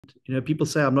People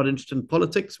say I'm not interested in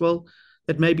politics. Well,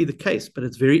 that may be the case, but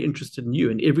it's very interested in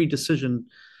you. And every decision,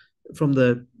 from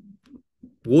the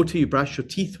water you brush your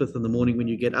teeth with in the morning when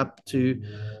you get up to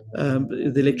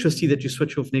the electricity that you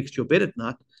switch off next to your bed at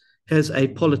night, has a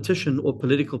politician or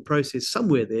political process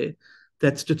somewhere there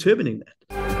that's determining that.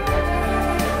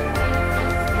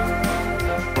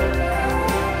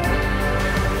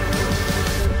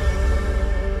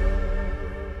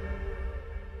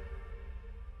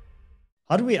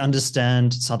 How do we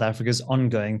understand South Africa's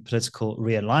ongoing political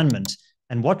realignment,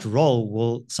 and what role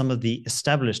will some of the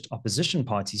established opposition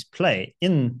parties play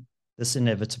in this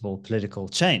inevitable political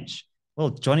change?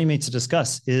 Well, joining me to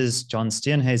discuss is John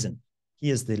Steenhuisen. He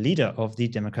is the leader of the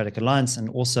Democratic Alliance and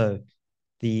also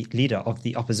the leader of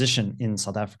the opposition in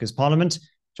South Africa's parliament.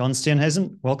 John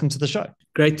Steenhuisen, welcome to the show.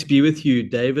 Great to be with you,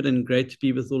 David, and great to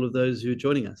be with all of those who are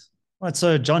joining us. Right,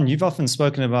 so John, you've often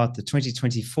spoken about the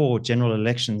 2024 general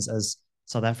elections as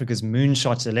South Africa's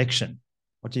moonshot election.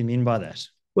 What do you mean by that?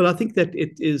 Well, I think that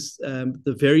it is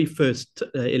the very first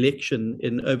election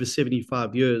in over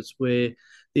 75 years where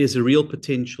there's a real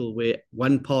potential where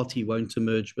one party won't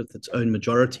emerge with its own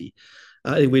majority.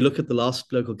 If we look at the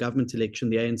last local government election,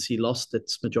 the ANC lost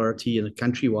its majority in a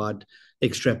countrywide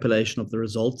extrapolation of the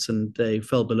results, and they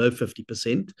fell below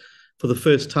 50% for the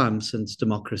first time since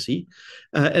democracy.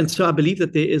 And so I believe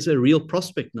that there is a real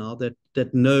prospect now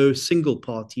that no single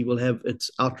party will have its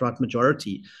outright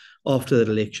majority after that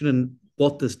election. And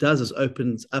what this does is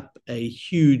opens up a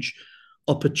huge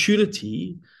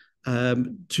opportunity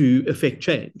to effect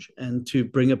change and to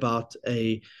bring about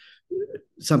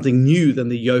something new than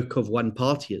the yoke of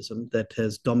one-partyism that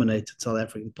has dominated South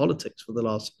African politics for the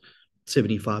last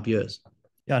 75 years.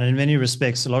 Yeah, and in many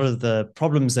respects, a lot of the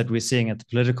problems that we're seeing at the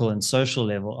political and social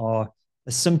level are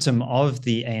a symptom of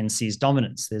the ANC's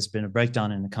dominance. There's been a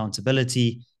breakdown in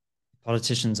accountability.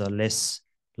 Politicians are less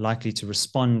likely to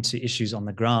respond to issues on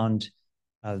the ground.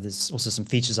 There's also some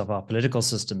features of our political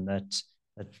system that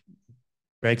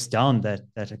breaks down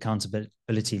that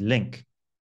accountability link.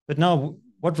 But now,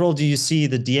 what role do you see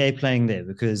the DA playing there?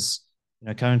 Because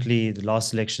currently the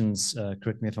last elections,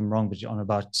 correct me if I'm wrong, but you're on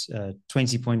about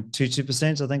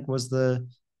 20.22%, I think was the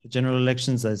general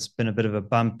elections. There's been a bit of a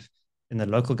bump in the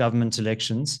local government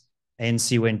elections.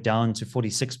 ANC went down to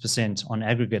 46% on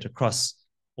aggregate across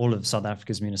all of South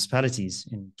Africa's municipalities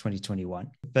in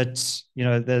 2021. But,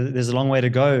 there's a long way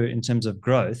to go in terms of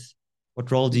growth.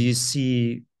 What role do you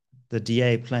see the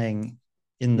DA playing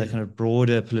in the kind of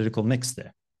broader political mix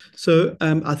there? So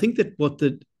I think that what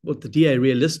the DA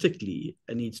realistically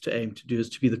needs to aim to do is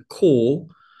to be the core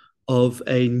of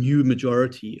a new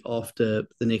majority after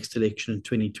the next election in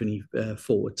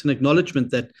 2024. It's an acknowledgement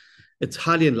that it's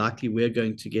highly unlikely we're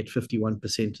going to get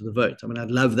 51% of the vote. I mean, I'd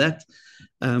love that,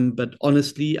 but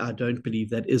honestly, I don't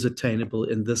believe that is attainable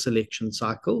in this election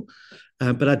cycle.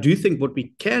 But I do think what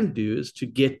we can do is to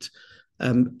get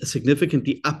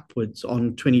significantly upwards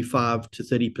on 25 to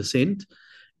 30%.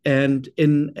 And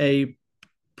in a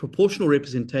proportional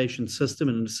representation system,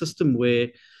 and in a system where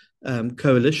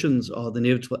coalitions are the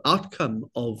inevitable outcome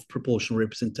of proportional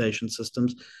representation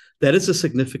systems, that is a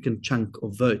significant chunk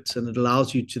of votes, and it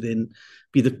allows you to then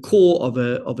be the core of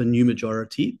a new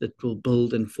majority that will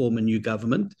build and form a new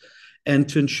government, and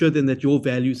to ensure then that your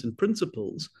values and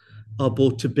principles are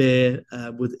brought to bear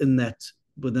within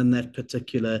that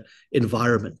particular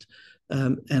environment.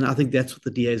 And I think that's what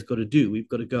the DA has got to do. We've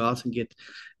got to go out and get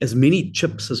as many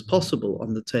chips as possible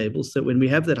on the table so that when we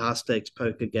have that high-stakes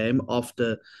poker game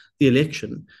after the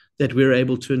election, that we're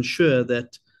able to ensure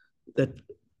that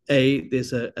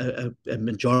there's a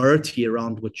majority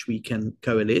around which we can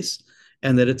coalesce,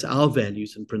 and that it's our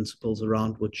values and principles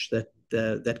around which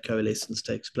that coalescence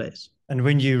takes place. And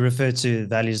when you refer to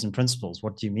values and principles,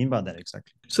 what do you mean by that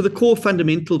exactly? So the core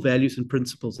fundamental values and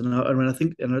principles, and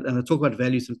I talk about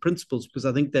values and principles because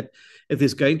I think that if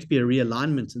there's going to be a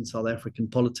realignment in South African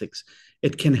politics,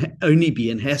 it can only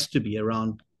be and has to be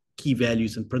around key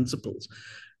values and principles.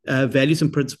 Values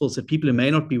and principles that people who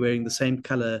may not be wearing the same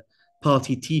color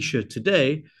party T-shirt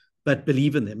today, but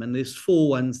believe in them. And there's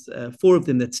four of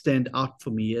them that stand out for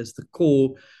me as the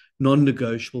core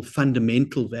non-negotiable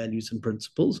fundamental values and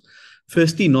principles.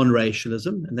 Firstly,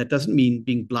 non-racialism, and that doesn't mean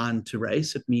being blind to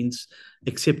race. It means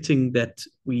accepting that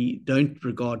we don't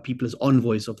regard people as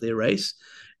envoys of their race,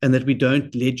 and that we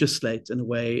don't legislate in a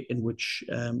way in which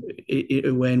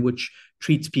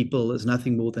treats people as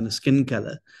nothing more than a skin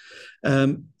color.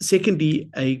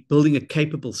 Secondly, building a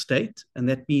capable state, and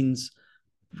that means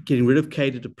getting rid of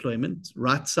cadre deployment,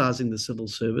 right-sizing the civil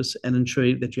service, and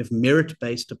ensuring that you have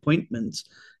merit-based appointments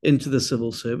into the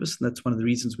civil service. And that's one of the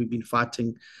reasons we've been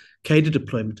fighting cadre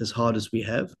deployment as hard as we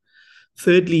have.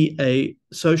 Thirdly, a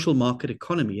social market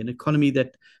economy, an economy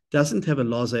that doesn't have a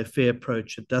laissez-faire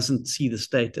approach. It doesn't see the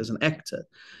state as an actor.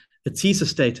 It sees the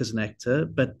state as an actor,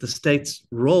 but the state's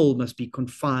role must be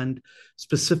confined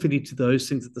specifically to those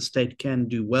things that the state can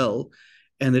do well,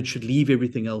 and it should leave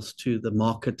everything else to the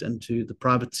market and to the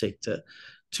private sector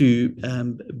to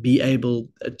be able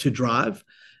to drive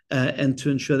and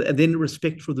to ensure that, and then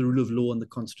respect for the rule of law and the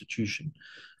Constitution.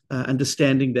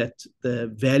 Understanding that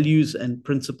the values and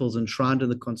principles enshrined in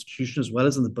the Constitution, as well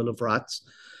as in the Bill of Rights,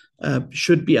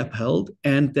 should be upheld,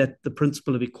 and that the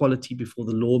principle of equality before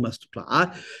the law must apply.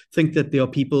 I think that there are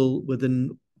people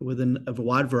within a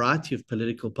wide variety of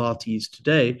political parties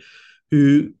today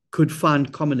who could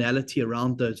find commonality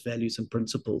around those values and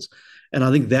principles. And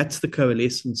I think that's the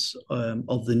coalescence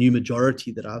of the new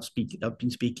majority that I've been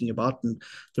speaking about, and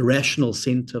the rational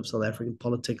centre of South African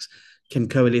politics can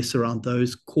coalesce around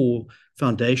those core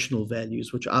foundational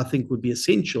values, which I think would be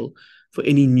essential for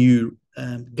any new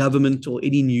government or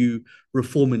any new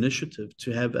reform initiative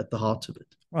to have at the heart of it.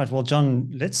 Right. Well,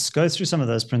 John, let's go through some of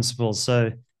those principles.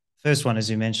 So first one, as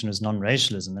you mentioned, is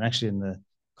non-racialism. And actually in the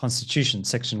Constitution,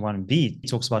 Section 1B, it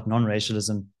talks about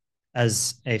non-racialism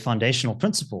as a foundational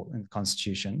principle in the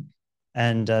Constitution.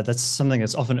 And that's something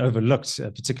that's often overlooked,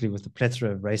 particularly with the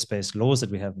plethora of race-based laws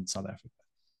that we have in South Africa.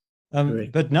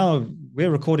 But now we're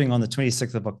recording on the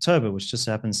 26th of October, which just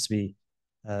happens to be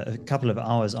a couple of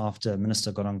hours after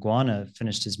Minister Godongwana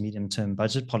finished his medium-term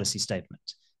budget policy statement.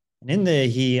 And in there,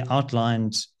 he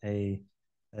outlined a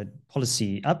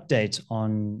policy update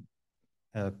on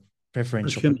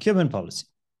preferential procurement policy.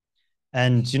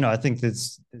 And, you know, I think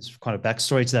there's quite a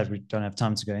backstory to that. We don't have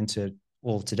time to go into it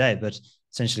all today, but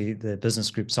essentially the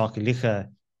business group Sakeliga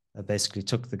basically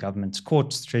took the government to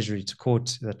court, the Treasury to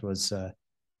court. That was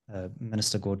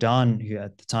Minister Gordhan, who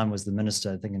at the time was the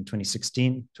minister, I think in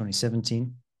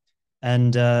 2017.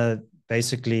 And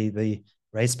basically the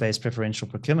race-based preferential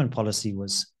procurement policy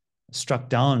was struck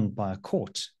down by a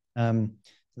court.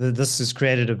 This has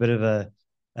created a bit of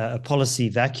a policy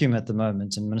vacuum at the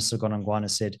moment. And Minister Godongwana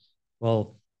said,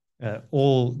 well,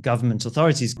 all government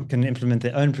authorities can implement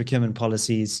their own procurement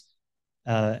policies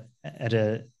at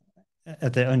their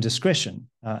own discretion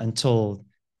until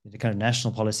the kind of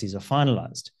national policies are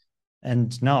finalized.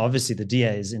 And now, obviously, the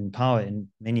DA is in power in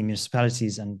many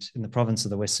municipalities and in the province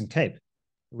of the Western Cape.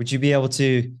 Would you be able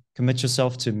to commit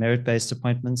yourself to merit-based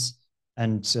appointments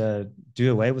and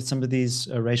do away with some of these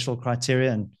racial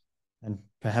criteria and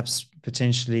perhaps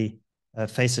potentially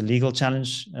face a legal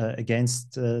challenge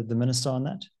against the minister on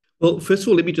that? Well, first of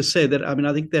all, let me just say that, I mean,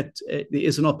 I think that there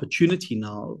is an opportunity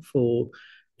now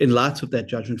in light of that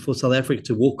judgment, for South Africa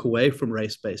to walk away from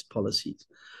race-based policies,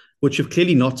 which have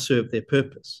clearly not served their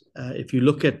purpose. If you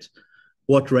look at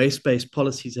what race-based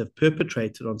policies have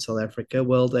perpetrated on South Africa,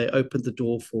 well, they opened the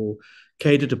door for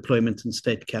cadre deployment and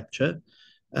state capture.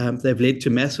 They've led to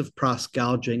massive price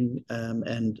gouging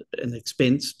and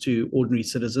expense to ordinary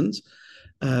citizens.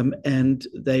 And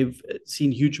they've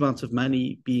seen huge amounts of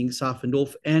money being siphoned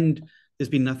off, and there's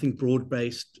been nothing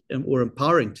broad-based or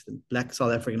empowering to them. Black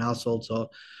South African households are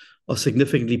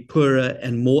significantly poorer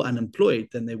and more unemployed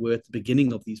than they were at the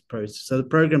beginning of these processes. So the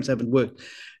programs haven't worked.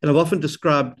 And I've often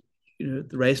described, the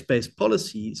race-based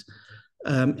policies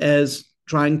as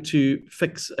trying to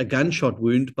fix a gunshot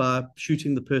wound by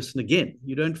shooting the person again.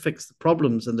 You don't fix the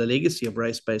problems and the legacy of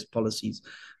race-based policies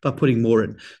by putting more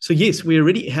in. So yes, we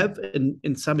already have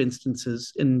in some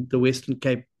instances in the Western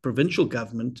Cape provincial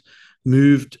government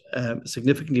moved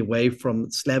significantly away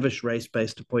from slavish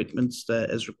race-based appointments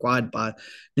as required by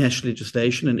national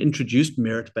legislation and introduced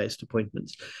merit-based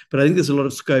appointments. But I think there's a lot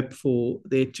of scope for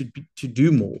there to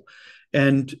do more.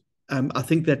 And I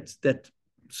think that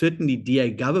certainly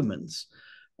DA governments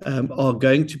are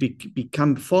going to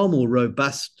become far more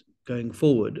robust going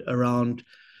forward around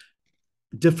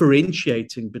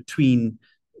differentiating between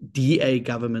DA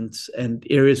governments and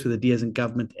areas where the DA is in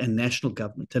government and national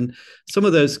government. And some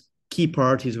of those key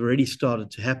priorities have already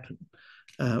started to happen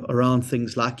around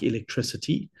things like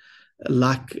electricity,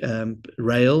 like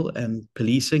rail and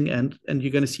policing, and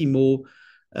you're going to see more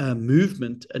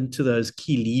movement into those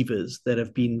key levers that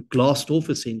have been glassed off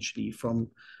essentially from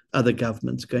other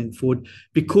governments going forward,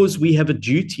 because we have a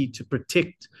duty to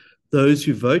protect those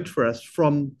who vote for us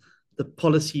from the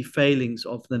policy failings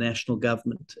of the national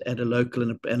government at a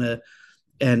local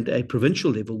and a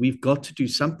provincial level. We've got to do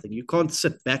something. You can't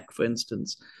sit back, for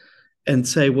instance, and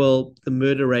say, well, the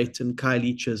murder rate in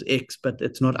Khayelitsha is X, but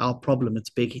it's not our problem. It's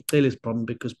Bheki Cele's problem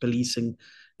because policing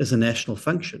is a national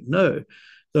function. No,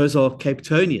 those are Cape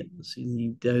Townians.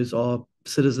 Those are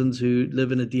citizens who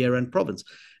live in a DA-run province.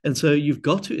 And so you've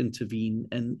got to intervene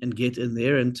and get in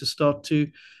there and to start to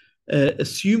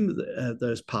assume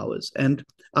those powers. And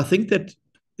I think that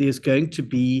there's going to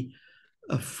be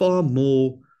a far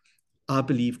more, I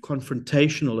believe,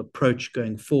 confrontational approach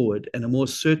going forward and a more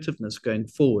assertiveness going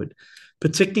forward,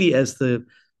 particularly as the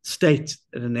state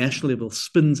at a national level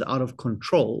spins out of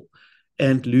control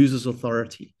and loses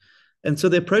authority. And so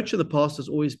the approach of the past has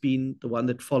always been the one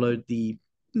that followed the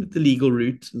legal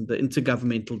route and the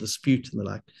intergovernmental dispute and the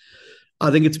like.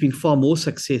 I think it's been far more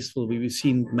successful. We've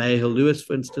seen Mayor Hill-Lewis,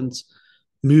 for instance,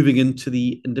 moving into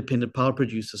the independent power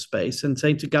producer space and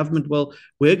saying to government, well,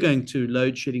 we're going to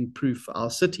load shedding proof our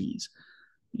cities.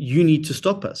 You need to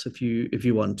stop us if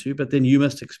you want to, but then you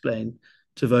must explain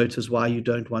to voters why you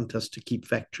don't want us to keep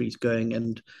factories going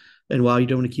and why you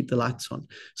don't want to keep the lights on.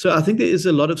 So I think there is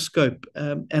a lot of scope.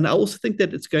 And I also think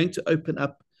that it's going to open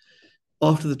up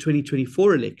after the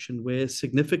 2024 election, where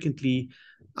significantly,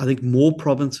 I think more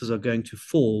provinces are going to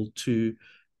fall to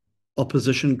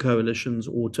opposition coalitions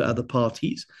or to other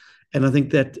parties. And I think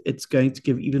that it's going to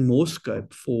give even more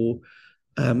scope for,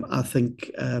 I think,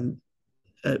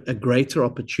 a greater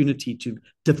opportunity to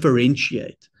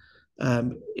differentiate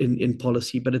in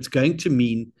policy. But it's going to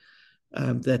mean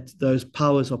that those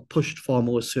powers are pushed far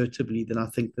more assertively than I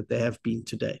think that they have been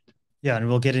to date. Yeah, and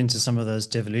we'll get into some of those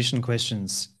devolution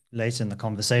questions later in the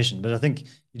conversation. But I think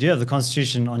you do have the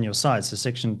Constitution on your side. So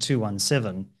Section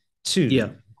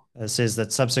 2172 says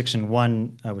that subsection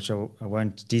 1, which I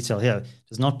won't detail here,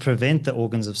 does not prevent the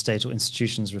organs of state or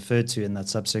institutions referred to in that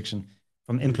subsection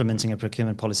from implementing a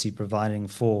procurement policy providing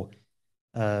for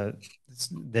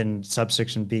then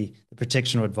subsection B, the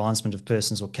protection or advancement of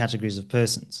persons or categories of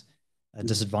persons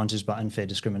disadvantaged by unfair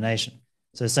discrimination.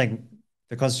 So it's saying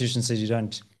the Constitution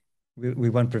says we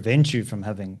won't prevent you from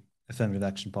having affirmative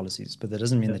action policies, but that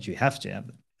doesn't mean that you have to have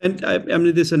them. And I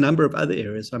mean, there's a number of other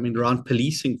areas. I mean, around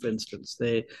policing, for instance,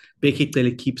 Becky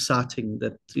clearly keeps citing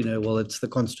that, well, it's the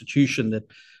Constitution that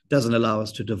doesn't allow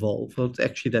us to devolve. Well,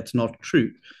 actually, that's not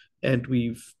true. And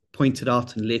we've pointed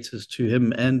out in letters to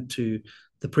him and to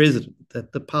the president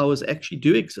that the powers actually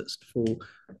do exist for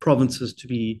provinces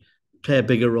to play a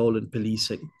bigger role in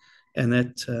policing. And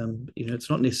that, it's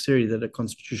not necessary that a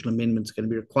constitutional amendment is going to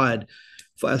be required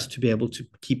for us to be able to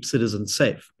keep citizens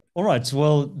safe. All right.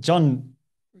 Well, John,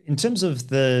 in terms of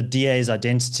the DA's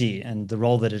identity and the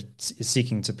role that it is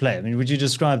seeking to play, I mean, would you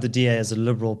describe the DA as a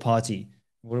liberal party?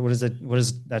 What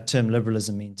does that term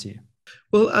liberalism mean to you?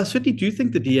 Well, I certainly do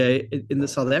think the DA in the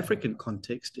South African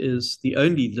context is the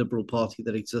only liberal party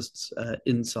that exists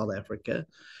in South Africa.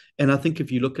 And I think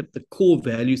if you look at the core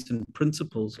values and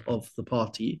principles of the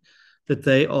party, that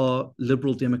they are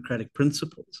liberal democratic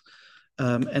principles.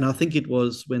 And I think it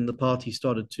was when the party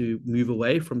started to move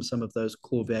away from some of those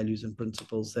core values and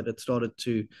principles that it started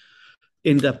to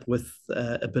end up with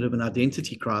a bit of an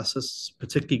identity crisis,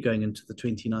 particularly going into the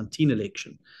 2019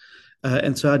 election.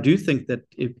 And so I do think that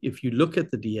if you look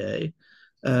at the DA,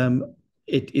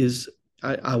 it is,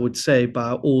 I would say,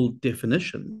 by all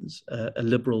definitions, a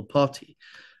liberal party.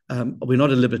 We're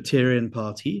not a libertarian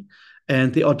party.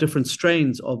 And there are different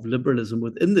strains of liberalism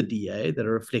within the DA that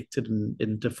are reflected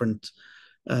in different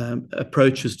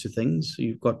approaches to things. So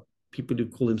you've got people who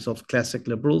call themselves classic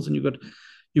liberals, and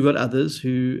you've got others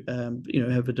who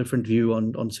have a different view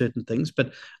on certain things.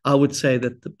 But I would say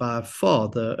that by far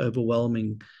the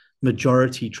overwhelming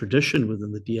majority tradition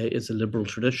within the DA is a liberal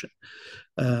tradition.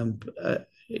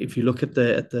 If you look at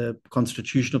the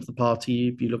constitution of the party,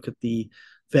 if you look at the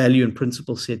value and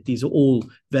principle set, these are all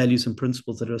values and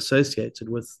principles that are associated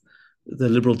with the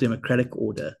liberal democratic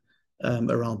order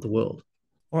around the world.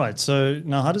 All right. So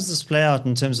now how does this play out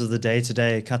in terms of the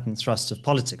day-to-day cut and thrust of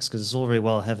politics? Because it's all very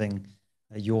well having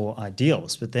your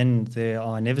ideals, but then there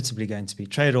are inevitably going to be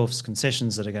trade-offs,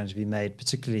 concessions that are going to be made,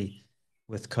 particularly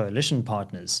with coalition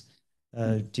partners.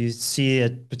 Do you see a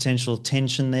potential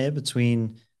tension there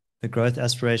between the growth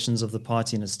aspirations of the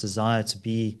party and its desire to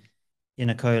be in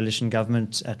a coalition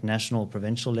government at national,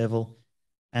 provincial level,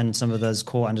 and some of those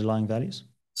core underlying values?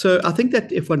 So I think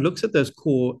that if one looks at those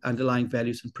core underlying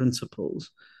values and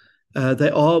principles, they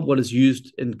are what is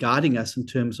used in guiding us in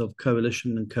terms of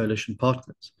coalition and coalition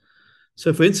partners.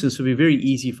 So, for instance, it would be very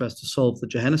easy for us to solve the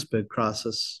Johannesburg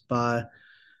crisis by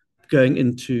going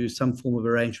into some form of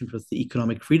arrangement with the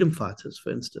economic freedom fighters, for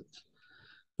instance.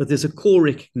 But there's a core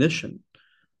recognition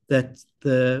that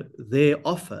their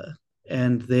offer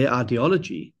and their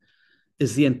ideology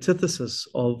is the antithesis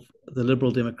of the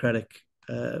liberal democratic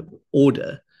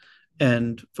order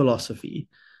and philosophy,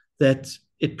 that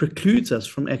it precludes us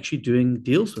from actually doing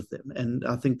deals with them. And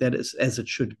I think that is as it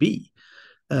should be.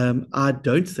 I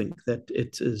don't think that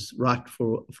it is right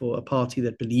for a party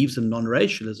that believes in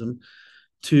non-racialism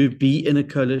to be in a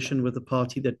coalition with a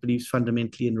party that believes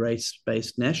fundamentally in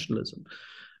race-based nationalism.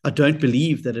 I don't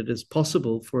believe that it is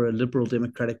possible for a liberal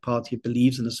democratic party who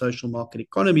believes in a social market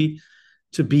economy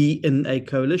to be in a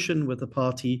coalition with a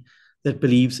party that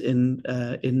believes in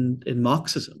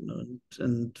Marxism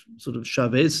and sort of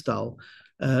Chavez style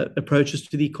approaches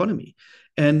to the economy.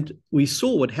 And we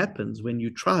saw what happens when you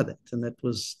try that, and that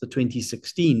was the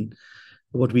 2016,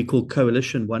 what we call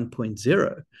Coalition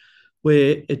 1.0,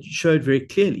 where it showed very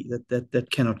clearly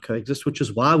that cannot coexist, which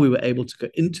is why we were able to go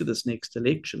into this next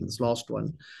election, this last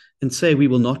one, and say we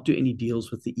will not do any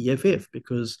deals with the EFF,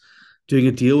 because doing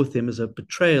a deal with them is a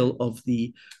betrayal of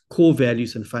the core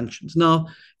values and functions. Now,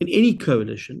 in any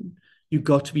coalition, you've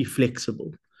got to be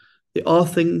flexible. There are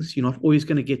things you're not always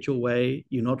going to get your way.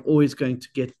 You're not always going to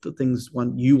get the things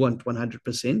you want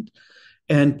 100%.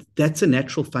 And that's a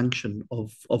natural function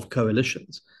of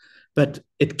coalitions. But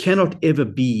it cannot ever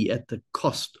be at the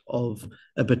cost of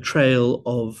a betrayal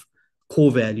of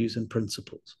core values and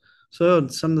principles. So on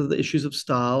some of the issues of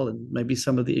style and maybe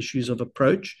some of the issues of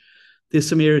approach, there's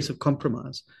some areas of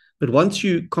compromise. But once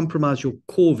you compromise your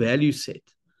core value set,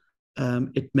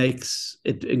 it makes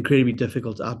it incredibly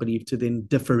difficult, I believe, to then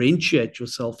differentiate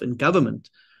yourself in government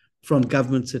from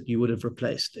governments that you would have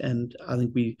replaced. And I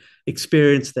think we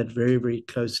experienced that very, very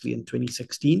closely in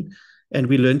 2016. And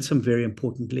we learned some very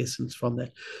important lessons from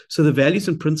that. So the values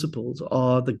and principles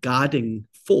are the guiding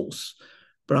force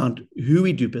around who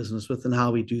we do business with and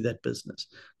how we do that business.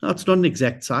 Now, it's not an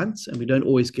exact science, and we don't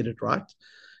always get it right.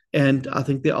 And I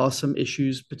think there are some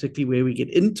issues, particularly where we get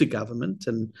into government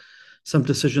and some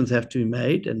decisions have to be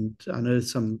made. And I know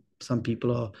some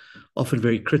people are often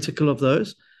very critical of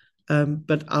those.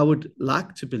 But I would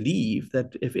like to believe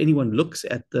that if anyone looks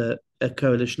at a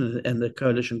coalition and the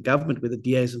coalition government where the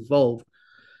DA is involved,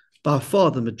 by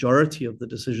far the majority of the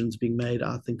decisions being made,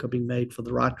 I think, are being made for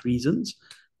the right reasons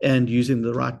and using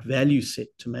the right value set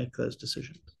to make those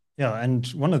decisions. Yeah, and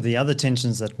one of the other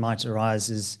tensions that might arise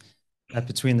is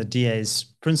between the DA's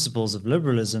principles of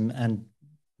liberalism and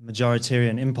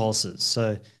majoritarian impulses.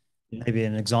 So maybe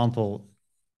an example,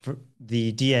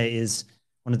 the DA is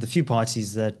one of the few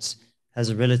parties that has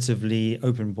a relatively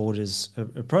open borders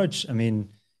approach. I mean,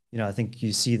 I think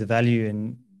you see the value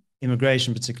in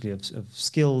immigration, particularly of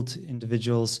skilled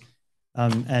individuals.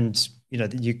 And,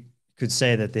 you could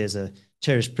say that there's a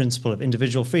cherished principle of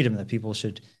individual freedom, that people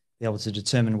should be able to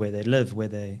determine where they live, where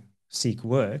they seek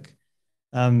work.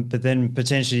 But then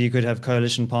potentially you could have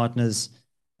coalition partners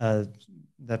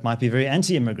that might be very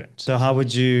anti-immigrant. So how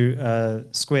would you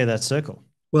square that circle?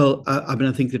 Well, I mean,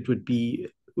 I think that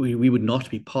we would not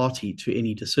be party to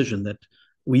any decision that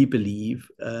we believe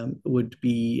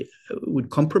would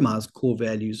compromise core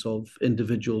values of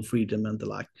individual freedom and the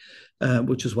like,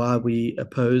 which is why we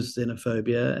oppose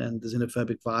xenophobia and the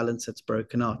xenophobic violence that's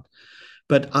broken out.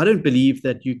 But I don't believe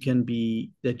that you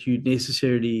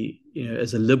necessarily,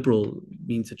 as a liberal,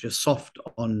 means that you're soft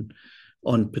on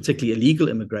particularly illegal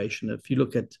immigration. If you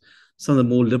look at some of the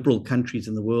more liberal countries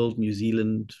in the world, New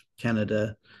Zealand,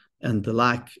 Canada, and the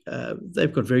like,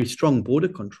 they've got very strong border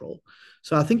control.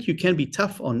 So I think you can be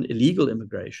tough on illegal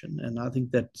immigration, and I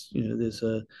think that there's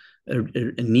a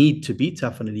need to be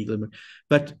tough on illegal immigration.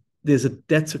 But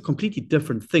that's a completely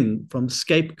different thing from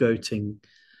scapegoating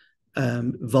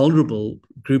vulnerable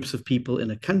groups of people in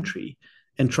a country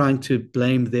and trying to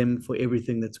blame them for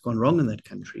everything that's gone wrong in that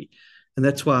country. And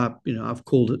that's why I've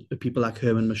called people like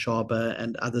Herman Mashaba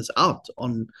and others out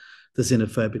on the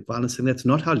xenophobic violence, and that's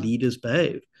not how leaders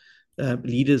behave.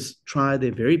 Leaders try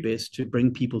their very best to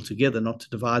bring people together, not to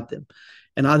divide them.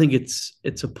 And I think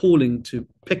it's appalling to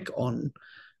pick on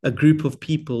a group of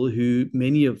people who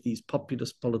many of these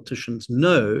populist politicians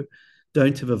know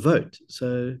don't have a vote,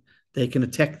 so they can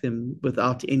attack them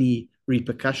without any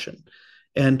repercussion.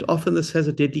 And often this has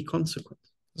a deadly consequence.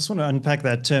 I just want to unpack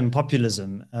that term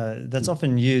populism. That's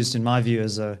often used, in my view,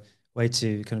 as a way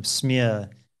to kind of smear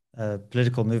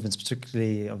political movements,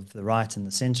 particularly of the right and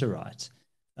the center right.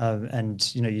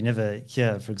 And you never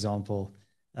hear, for example,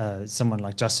 someone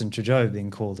like Justin Trudeau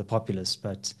being called a populist,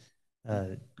 but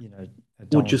Donald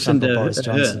Trump or Boris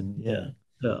Johnson.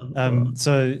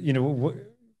 So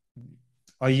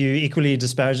are you equally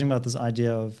disparaging about this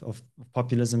idea of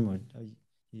populism, or are you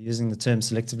using the term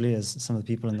selectively as some of the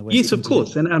people in the West? Yes, of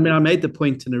course. And I mean, I made the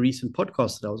point in a recent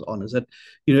podcast that I was on, is that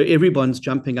everyone's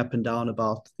jumping up and down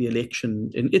about the election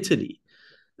in Italy,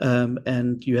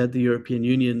 and you had the European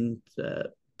Union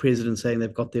president saying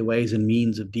they've got their ways and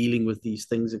means of dealing with these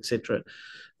things, etc.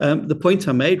 The point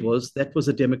I made was that was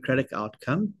a democratic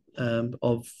outcome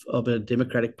of a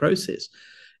democratic process,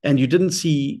 and you didn't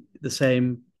see the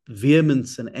same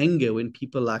vehemence and anger when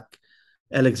people like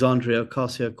Alexandria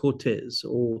Ocasio-Cortez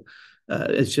or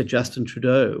as Justin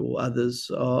Trudeau or others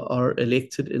are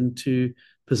elected into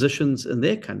positions in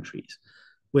their countries,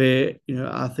 where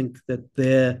I think that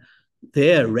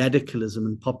their radicalism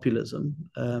and populism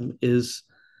is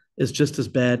just as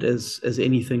bad as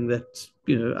anything that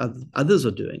others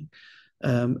are doing,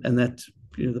 and that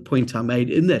the point I made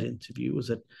in that interview was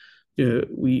that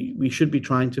we should be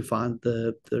trying to find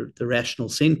the rational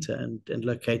center and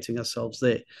locating ourselves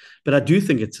there. But I do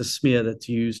think it's a smear that's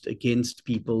used against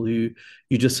people who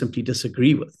you just simply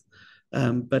disagree with.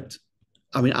 But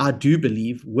I mean, I do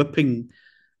believe whipping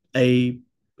a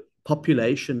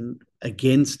population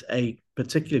against a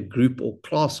particular group or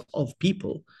class of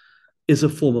people is a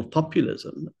form of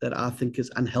populism that I think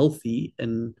is unhealthy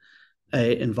in an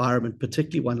environment,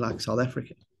 particularly one like South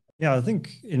Africa. Yeah, I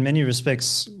think in many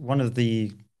respects, one of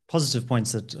the positive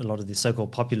points that a lot of the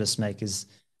so-called populists make is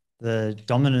the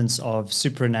dominance of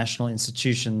supranational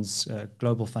institutions,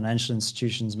 global financial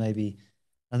institutions, maybe.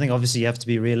 I think obviously you have to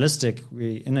be realistic.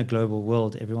 We're in a global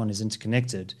world, everyone is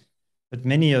interconnected. But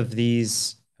many of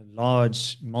these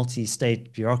large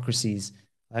multi-state bureaucracies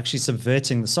are actually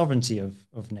subverting the sovereignty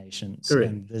of nations.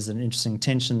 Correct. And there's an interesting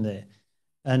tension there.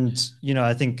 And,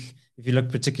 I think if you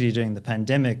look particularly during the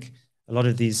pandemic, a lot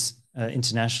of these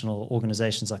international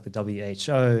organizations like the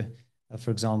WHO,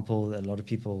 for example, a lot of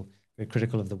people very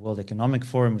critical of the World Economic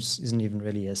Forum, which isn't even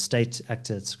really a state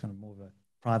actor, it's kind of more of a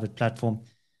private platform.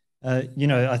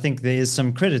 I think there is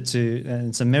some credit to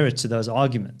and some merit to those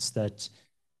arguments that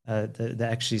they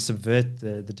actually subvert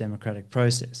the democratic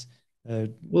process.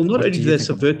 Well, not only do they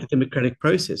subvert the democratic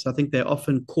process, I think they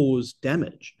often cause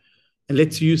damage. And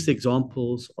let's use the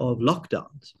examples of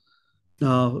lockdowns.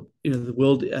 Now, the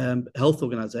World Health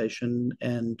Organization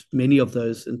and many of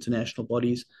those international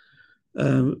bodies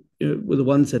were the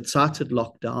ones that cited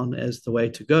lockdown as the way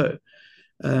to go.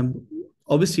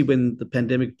 Obviously, when the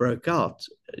pandemic broke out,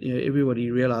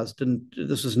 everybody realized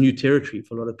this was new territory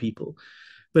for a lot of people.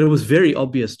 But it was very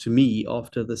obvious to me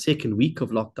after the second week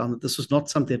of lockdown that this was not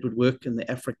something that would work in the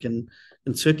African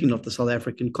and certainly not the South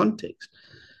African context,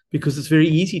 because it's very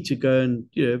easy to go and,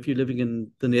 if you're living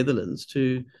in the Netherlands,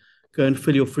 to go and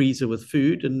fill your freezer with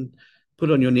food and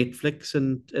put on your Netflix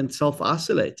and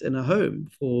self-isolate in a home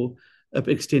for an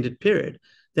extended period.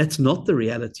 That's not the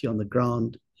reality on the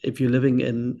ground if you're living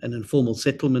in an informal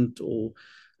settlement or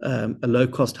a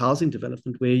low-cost housing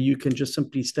development where you can just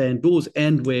simply stay indoors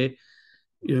and where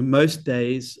most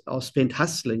days are spent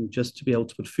hustling just to be able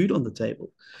to put food on the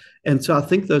table. And so I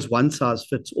think those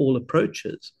one-size-fits-all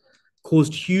approaches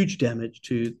caused huge damage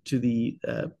to the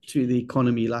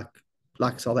economy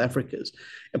like South Africa's.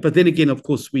 But then again, of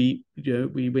course, we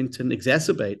went and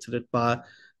exacerbated it by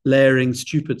layering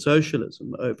stupid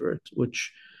socialism over it,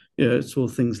 which saw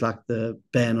things like the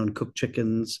ban on cooked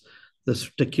chickens,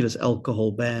 this ridiculous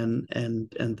alcohol ban,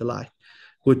 and the like,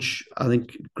 which I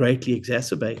think greatly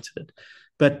exacerbated it.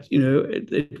 But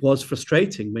it was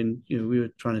frustrating when we were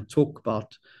trying to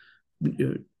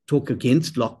talk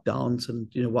against lockdowns and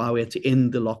why we had to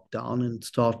end the lockdown and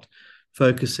start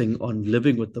focusing on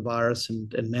living with the virus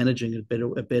and managing it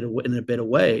in a better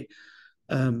way.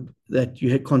 That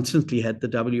you had constantly had the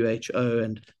WHO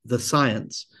and the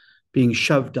science being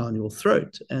shoved down your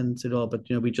throat and said, "Oh, but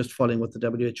we're just following what the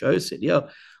WHO said." Yeah,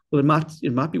 well,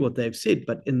 it might be what they've said,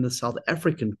 but in the South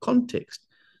African context,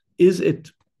 is it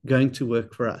going to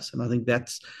work for us? And I think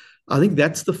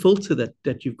that's the filter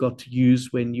that you've got to use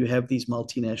when you have these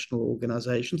multinational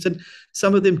organizations. And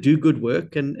some of them do good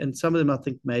work, and some of them I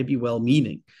think may be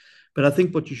well-meaning. But I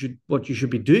think what you should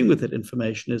be doing with that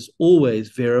information is always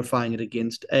verifying it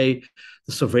against A,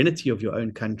 the sovereignty of your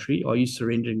own country. Are you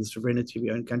surrendering the sovereignty of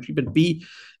your own country? But B,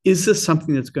 is this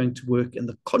something that's going to work in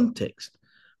the context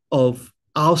of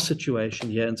our situation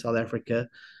here in South Africa,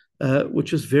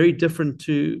 which is very different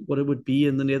to what it would be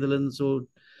in the Netherlands or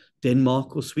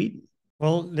Denmark or Sweden?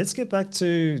 Well, let's get back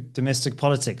to domestic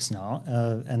politics now,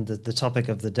 and the topic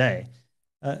of the day.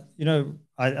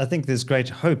 I think there's great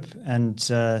hope, and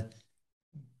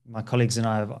my colleagues and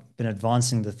I have been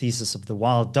advancing the thesis of the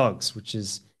wild dogs, which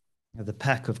is the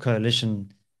pack of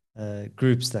coalition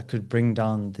groups that could bring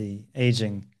down the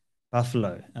aging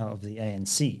buffalo of the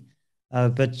ANC.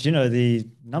 But the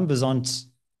numbers aren't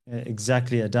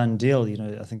exactly a done deal.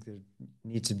 I think there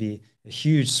need to be a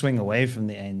huge swing away from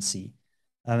the ANC.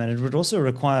 And it would also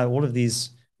require all of these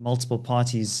multiple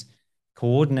parties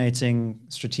coordinating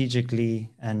strategically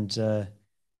and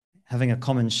having a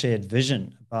common shared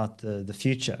vision about the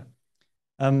future.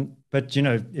 But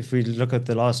if we look at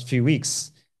the last few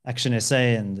weeks, Action SA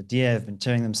and the DA have been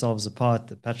tearing themselves apart.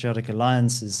 The Patriotic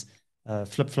Alliance is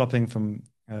flip-flopping from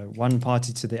one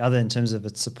party to the other in terms of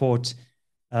its support.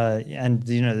 And,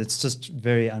 it's just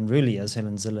very unruly, as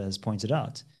Helen Ziller has pointed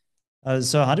out.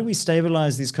 So how do we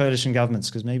stabilize these coalition governments?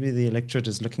 Because maybe the electorate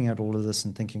is looking at all of this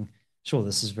and thinking, sure,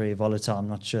 this is very volatile. I'm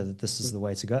not sure that this is the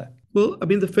way to go. Well, I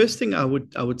mean, the first thing I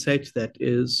would say to that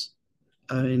is,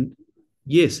 I mean,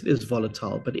 yes, it is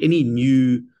volatile, but any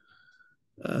new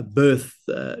birth,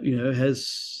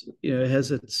 has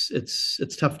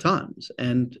its tough times,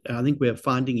 and I think we are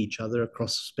finding each other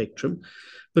across the spectrum.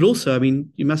 But also, I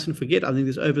mean, you mustn't forget, I think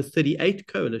there's over 38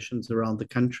 coalitions around the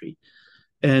country,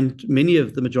 and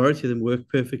the majority of them work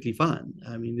perfectly fine.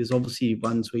 I mean, there's obviously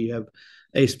ones where you have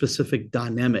a specific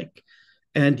dynamic,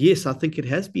 and yes, I think it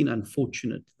has been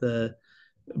unfortunate the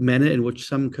manner in which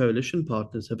some coalition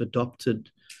partners have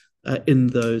adopted in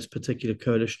those particular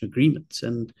coalition agreements.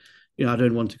 And I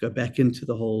don't want to go back into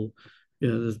the whole,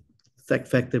 the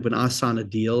fact that when I sign a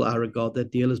deal, I regard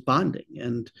that deal as binding,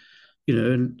 and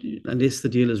unless the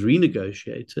deal is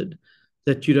renegotiated,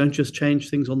 that you don't just change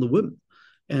things on the whim.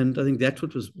 And I think that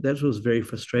was very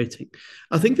frustrating.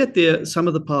 I think that there are some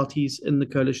of the parties in the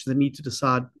coalition that need to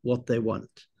decide what they want.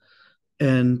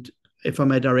 And if I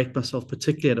may direct myself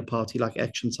particularly at a party like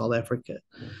Action South Africa,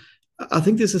 I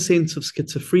think there's a sense of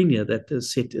schizophrenia that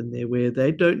is set in there where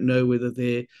they don't know whether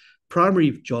their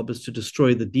primary job is to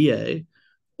destroy the DA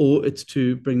or it's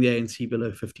to bring the ANC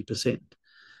below 50%.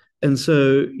 And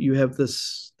so you have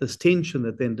this tension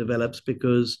that then develops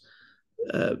because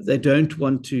they don't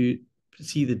want to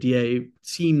see the DA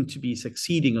seem to be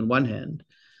succeeding on one hand,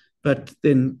 but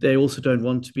then they also don't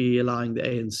want to be allowing the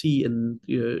ANC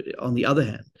on the other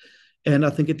hand. And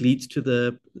I think it leads to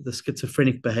the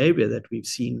schizophrenic behavior that we've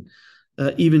seen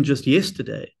even just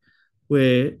yesterday,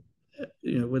 where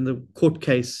when the court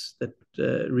case that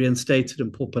reinstated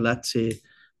Mpopalatse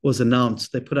was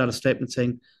announced, they put out a statement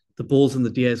saying the ball's in the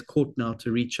DA's court now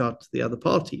to reach out to the other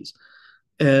parties.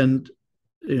 And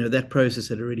that process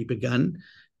had already begun.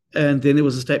 And then there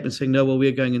was a statement saying, no, well,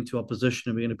 we're going into opposition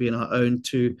and we're going to be in our own,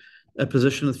 to a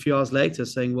position a few hours later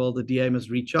saying, well, the DA must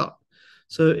reach out.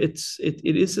 So it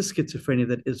is a schizophrenia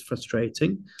that is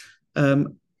frustrating.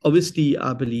 Obviously,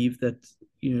 I believe that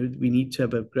we need to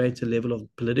have a greater level of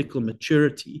political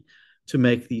maturity to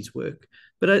make these work.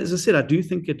 But as I said, I do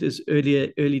think it is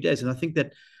early days, and I think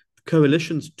that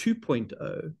coalitions 2.0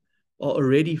 are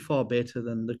already far better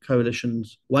than the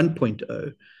coalitions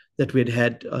 1.0 that we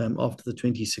had after the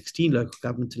 2016 local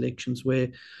government elections, where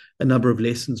a number of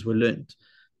lessons were learned.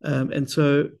 And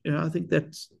so, I think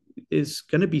that is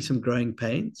going to be some growing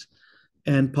pains,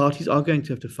 and parties are going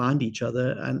to have to find each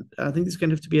other. And I think there's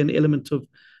going to have to be an element of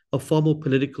far more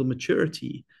political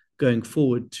maturity going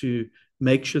forward to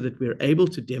make sure that we're able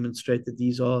to demonstrate that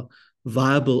these are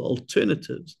viable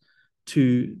alternatives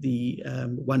to the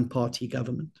one-party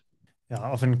government. Yeah,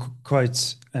 I often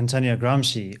quote Antonio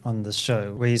Gramsci on this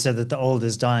show, where he said that the old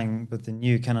is dying, but the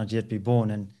new cannot yet be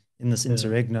born. And in this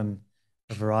interregnum,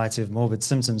 a variety of morbid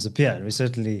symptoms appear. We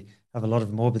certainly have a lot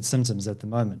of morbid symptoms at the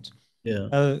moment. Yeah.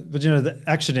 But, the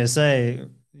Action SA,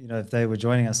 if they were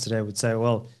joining us today, would say,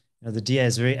 well, the DA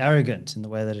is very arrogant in the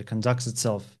way that it conducts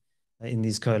itself in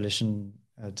these coalition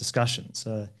discussions.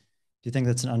 Do you think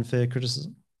that's an unfair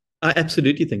criticism? I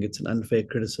absolutely think it's an unfair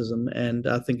criticism, and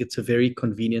I think it's a very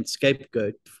convenient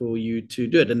scapegoat for you to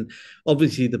do it. And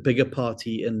obviously, the bigger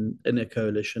party in a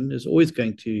coalition is always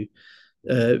going to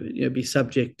be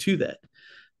subject to that.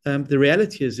 The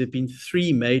reality is there have been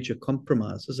three major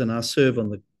compromises, and I serve on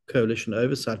the coalition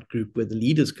oversight group where the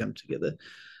leaders come together.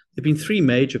 There have been three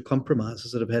major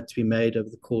compromises that have had to be made over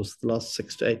the course of the last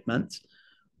 6 to 8 months.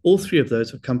 All three of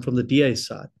those have come from the DA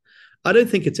side. I don't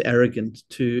think it's arrogant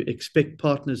to expect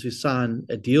partners who sign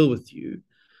a deal with you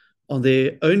on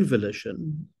their own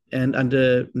volition and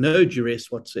under no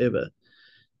duress whatsoever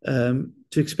to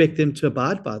expect them to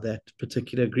abide by that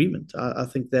particular agreement. I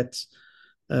think that's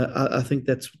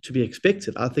to be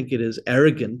expected. I think it is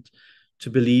arrogant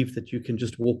to believe that you can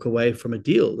just walk away from a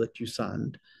deal that you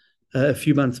signed a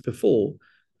few months before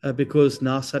because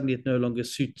now suddenly it no longer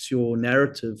suits your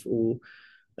narrative or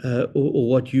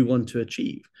what you want to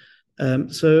achieve.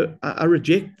 So I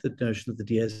reject the notion of the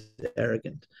DA as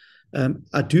arrogant.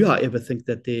 I do, however, think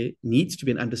that there needs to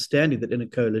be an understanding that in a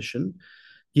coalition,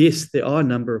 yes, there are a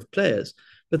number of players,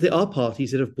 but there are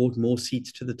parties that have brought more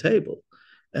seats to the table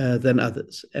than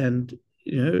others. And,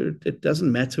 it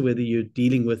doesn't matter whether you're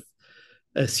dealing with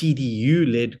a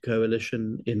CDU-led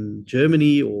coalition in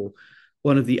Germany or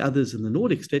one of the others in the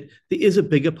Nordic state, there is a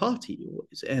bigger party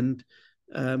always. And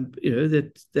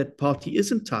that party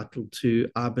is entitled to,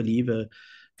 I believe,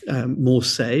 more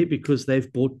say because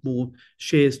they've brought more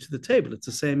shares to the table. It's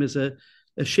the same as a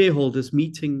shareholders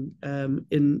meeting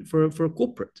for a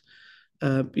corporate.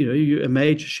 a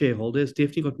major shareholder has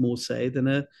definitely got more say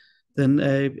than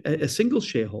a single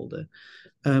shareholder.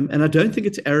 And I don't think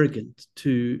it's arrogant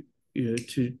to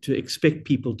expect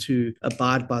people to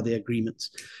abide by their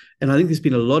agreements. And I think there's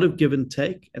been a lot of give and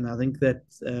take, and I think that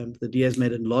the DA has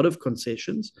made a lot of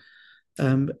concessions.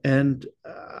 And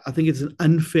I think it's an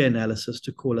unfair analysis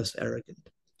to call us arrogant.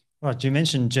 Right, you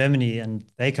mentioned Germany, and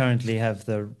they currently have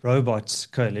the robot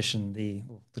coalition, the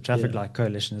traffic light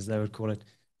coalition, as they would call it,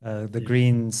 the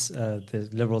Greens, the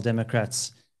Liberal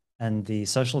Democrats, and the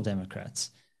Social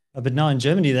Democrats. But now in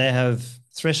Germany, they have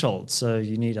thresholds. So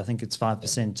you need, I think it's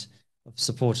 5% of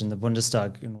support in the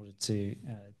Bundestag in order to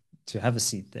have a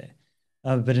seat there.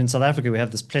 But in South Africa, we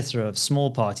have this plethora of small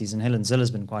parties, and Helen Zille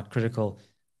has been quite critical,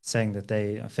 saying that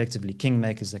they are effectively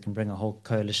kingmakers that can bring a whole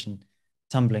coalition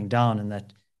tumbling down, and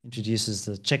that introduces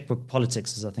the checkbook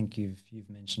politics, as I think you've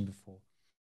mentioned before.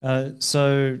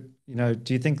 So,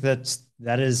 do you think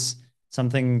that is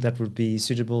something that would be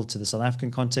suitable to the South African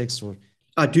context? Or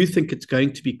I do think it's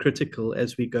going to be critical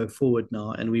as we go forward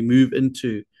now and we move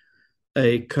into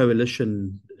a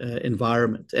coalition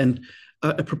environment. And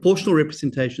a proportional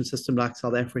representation system like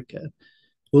South Africa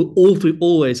will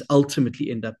always ultimately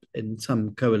end up in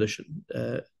some coalition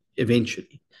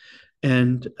eventually.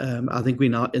 And I think we're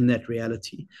now in that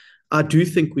reality. I do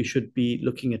think we should be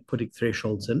looking at putting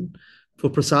thresholds in for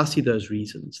precisely those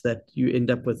reasons, that you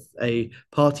end up with a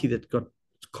party that got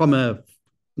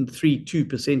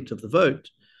 0.32% of the vote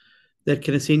that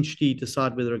can essentially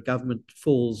decide whether a government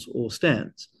falls or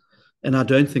stands. And I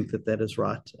don't think that is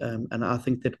right. And I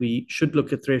think that we should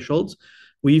look at thresholds.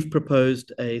 We've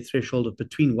proposed a threshold of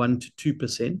between 1 to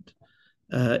 2%.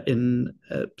 In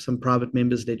some private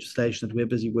members' legislation that we're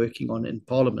busy working on in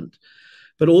Parliament,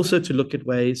 but also to look at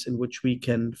ways in which we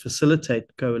can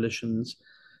facilitate coalitions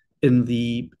in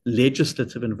the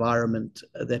legislative environment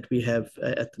that we have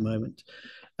at the moment.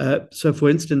 So, for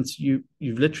instance, you've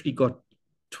literally got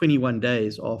 21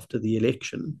 days after the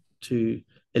election to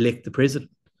elect the president.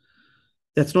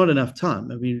 That's not enough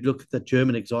time. I mean, look at the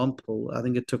German example. I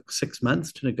think it took 6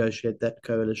 months to negotiate that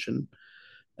coalition.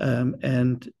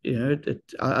 And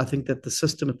I think that the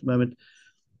system at the moment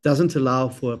doesn't allow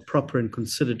for a proper and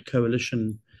considered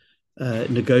coalition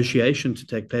negotiation to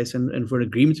take place and for an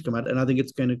agreement to come out. And I think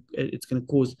it's going to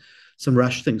cause some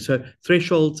rush things. So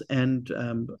thresholds and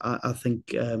I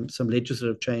think some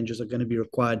legislative changes are going to be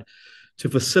required to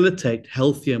facilitate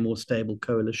healthier, more stable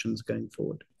coalitions going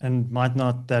forward. And might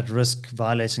not that risk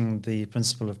violating the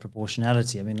principle of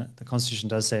proportionality? I mean, the Constitution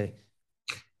does say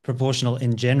proportional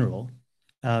in general.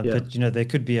 But there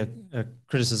could be a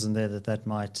criticism there that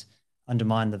might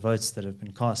undermine the votes that have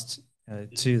been cast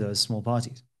to those small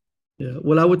parties. Yeah,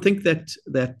 well, I would think that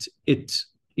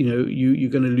you're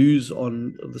going to lose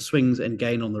on the swings and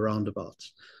gain on the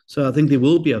roundabouts. So I think there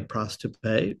will be a price to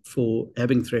pay for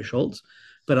having thresholds,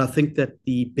 but I think that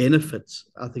the benefits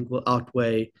will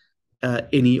outweigh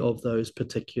any of those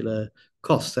particular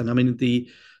costs. And I mean,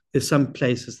 there's some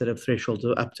places that have thresholds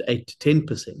of up to 8 to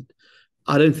 10%.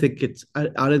 I don't think it's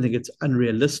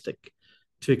unrealistic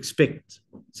to expect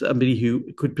somebody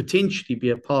who could potentially be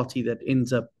a party that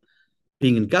ends up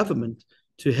being in government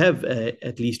to have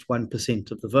at least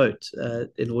 1% of the vote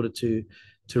in order to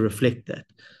reflect that.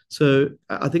 So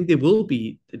I think there will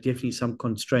be definitely some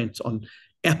constraints on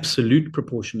absolute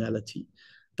proportionality,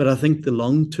 but I think the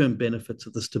long-term benefits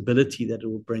of the stability that it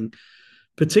will bring,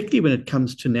 particularly when it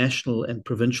comes to national and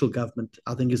provincial government,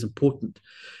 I think is important.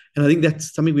 And I think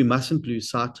that's something we mustn't lose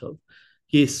sight of.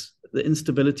 Yes, the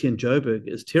instability in Joburg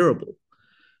is terrible,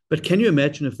 but can you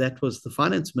imagine if that was the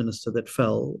finance minister that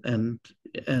fell and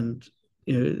in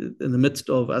the midst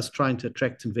of us trying to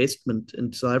attract investment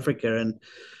in South Africa and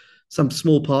some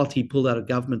small party pulled out of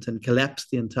government and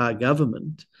collapsed the entire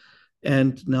government,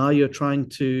 and now you're trying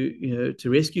to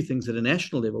rescue things at a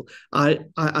national level. I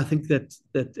think that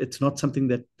it's not something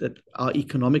that our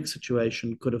economic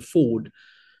situation could afford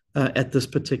at this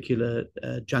particular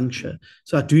juncture.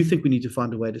 So I do think we need to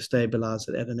find a way to stabilize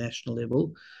it at a national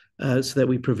level so that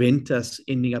we prevent us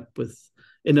ending up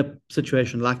in a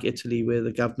situation like Italy where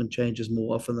the government changes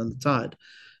more often than the tide.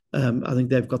 I think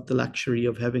they've got the luxury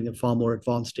of having a far more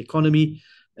advanced economy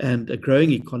and a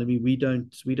growing economy. We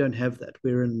don't have that.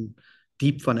 We're in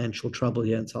deep financial trouble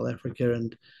here in South Africa,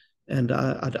 and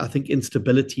I think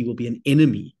instability will be an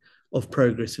enemy of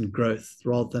progress and growth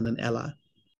rather than an ally.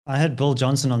 I had Bill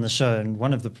Johnson on the show, and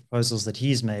one of the proposals that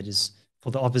he's made is for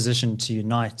the opposition to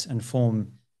unite and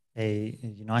form a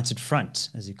united front,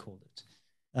 as he called it.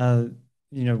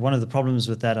 One of the problems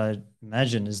with that, I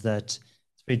imagine, is that it's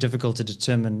very difficult to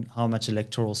determine how much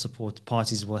electoral support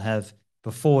parties will have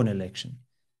before an election.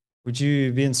 Would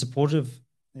you be in support of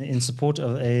in support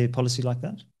of a policy like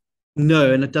that?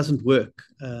 No, and it doesn't work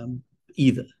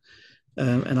either.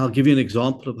 And I'll give you an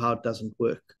example of how it doesn't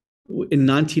work. In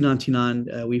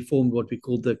 1999, we formed what we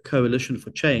called the Coalition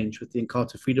for Change with the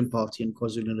Inkatha Freedom Party in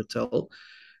KwaZulu-Natal,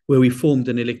 where we formed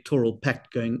an electoral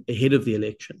pact going ahead of the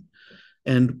election.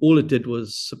 And all it did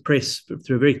was suppress,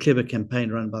 through a very clever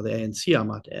campaign run by the ANC, I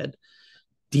might add,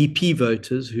 DP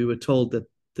voters who were told that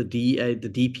the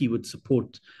DP would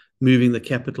support moving the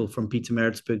capital from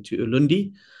Pietermaritzburg to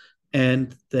Ulundi.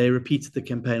 And they repeated the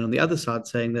campaign on the other side,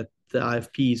 saying that the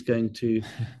IFP is going to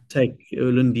take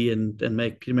Ulundi and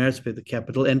make Pietermaritzburg the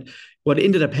capital. And what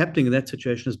ended up happening in that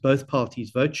situation is both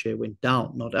parties' vote share went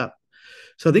down, not up.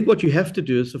 So I think what you have to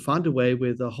do is to find a way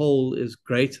where the whole is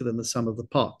greater than the sum of the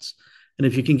parts. And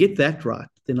if you can get that right,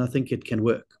 then I think it can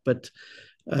work. But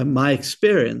my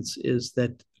experience is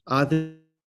that I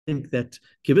think that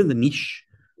given the niche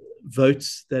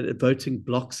voting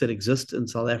blocks that exist in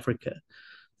South Africa,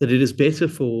 that it is better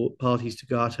for parties to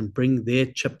go out and bring their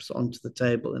chips onto the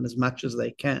table in as much as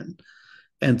they can,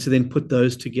 and to then put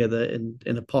those together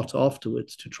in a pot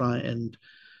afterwards to try and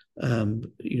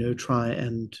do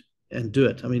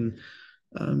it. I mean,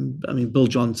 Bill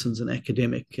Johnson's an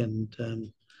academic, and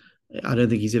I don't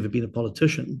think he's ever been a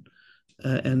politician.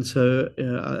 And so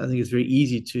I think it's very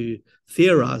easy to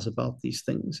theorize about these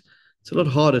things. It's a lot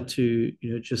harder to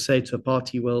just say to a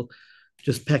party, well,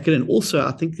 just pack it in. Also,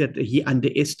 I think that he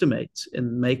underestimates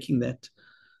in making that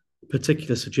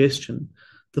particular suggestion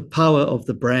the power of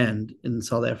the brand in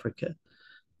South Africa.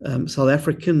 South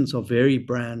Africans are very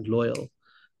brand loyal,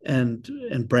 and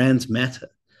brands matter.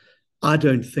 I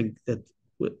don't think that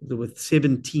with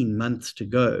 17 months to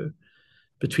go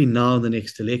between now and the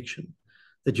next election,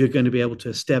 that you're going to be able to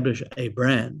establish a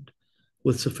brand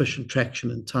with sufficient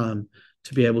traction and time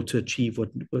to be able to achieve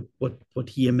what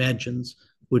he imagines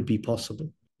would be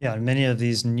possible. Yeah, and many of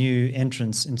these new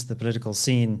entrants into the political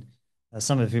scene,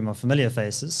 some of whom are familiar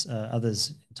faces,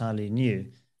 others entirely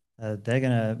new, they're going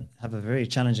to have a very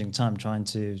challenging time trying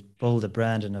to build a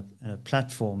brand and a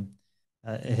platform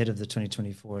ahead of the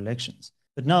 2024 elections.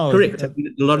 But now, correct. A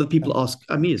lot of people ask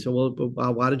me, so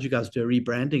well, why did you guys do a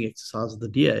rebranding exercise of the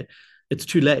DA? It's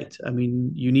too late. I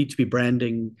mean, you need to be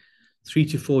branding 3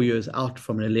 to 4 years out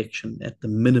from an election at the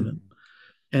minimum.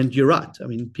 And you're right. I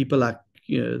mean, people like,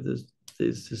 there's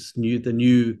the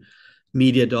new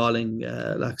media darling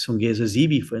like Songezo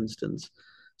Zibi, for instance.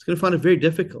 It's going to find it very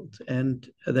difficult, and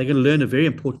they're going to learn a very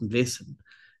important lesson,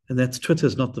 and that's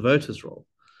Twitter's not the voter's role.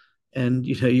 And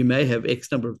you may have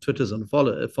X number of Twitters and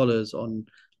followers on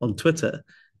Twitter.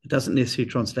 It doesn't necessarily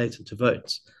translate into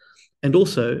votes. And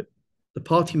also, the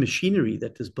party machinery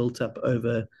that is built up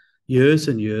over years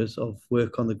and years of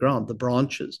work on the ground, the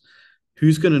branches.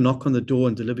 Who's going to knock on the door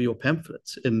and deliver your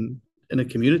pamphlets in a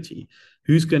community?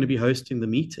 Who's going to be hosting the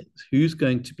meetings? Who's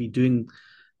going to be doing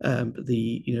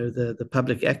the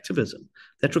public activism?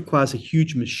 That requires a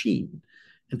huge machine,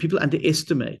 and people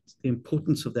underestimate the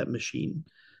importance of that machine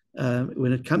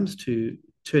when it comes to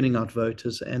turning out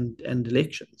voters and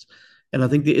elections. And I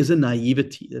think there is a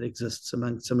naivety that exists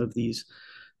among some of these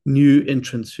new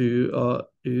entrants who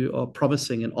are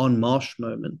promising an en marche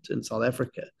moment in South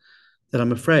Africa that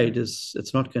I'm afraid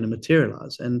it's not going to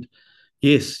materialize. And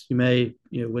yes, you may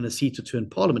win a seat or two in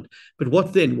Parliament, but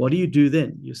what then? What do you do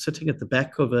then? You're sitting at the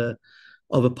back of a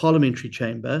parliamentary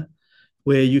chamber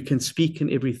where you can speak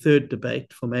in every third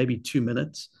debate for maybe 2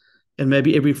 minutes, and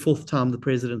maybe every fourth time the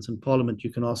president's in Parliament,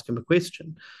 you can ask him a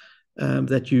question.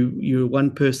 That you're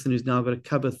one person who's now got to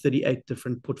cover 38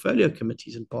 different portfolio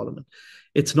committees in Parliament.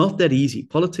 It's not that easy.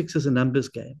 Politics is a numbers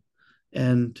game,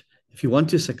 and if you want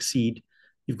to succeed,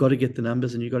 you've got to get the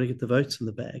numbers and you've got to get the votes in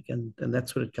the bag, and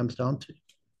that's what it comes down to.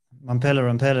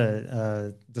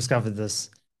 Mampela discovered this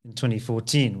in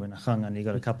 2014 when Akgang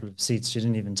got a couple of seats. She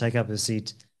didn't even take up her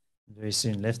seat, and very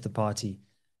soon left the party.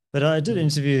 But I did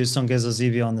interview Songezo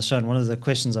Zibi on the show, and one of the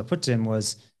questions I put to him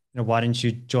was, why didn't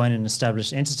you join an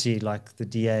established entity like the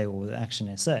DA or the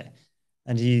Action SA?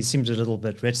 And he seemed a little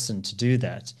bit reticent to do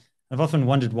that. I've often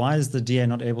wondered, why is the DA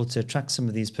not able to attract some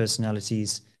of these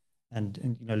personalities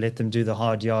and let them do the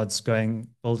hard yards,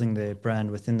 building their brand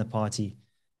within the party,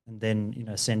 and then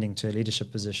ascending to a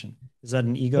leadership position? Is that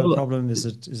an ego problem? Is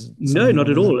it no, not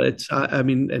at all. It's I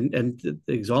mean, and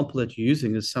the example that you're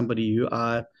using is somebody who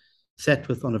I sat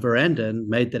with on a veranda and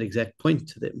made that exact point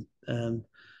to them.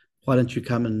 Why don't you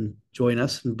come and join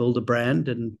us and build a brand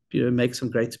and make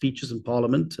some great speeches in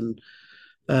Parliament, and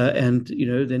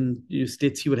then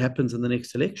let's see what happens in the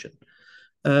next election.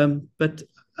 But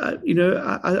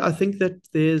I think that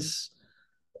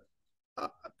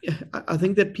I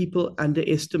think that people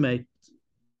underestimate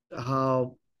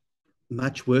how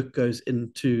much work goes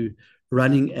into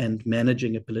running and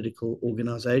managing a political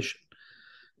organization.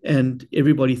 And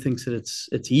everybody thinks that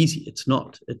it's easy. It's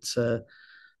not.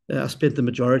 I spent the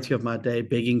majority of my day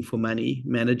begging for money,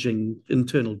 managing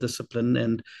internal discipline,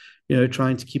 and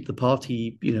trying to keep the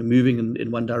party moving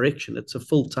in one direction. It's a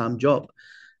full-time job,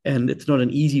 and it's not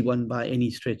an easy one by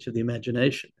any stretch of the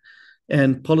imagination.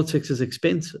 And politics is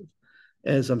expensive,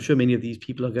 as I'm sure many of these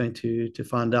people are going to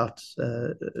find out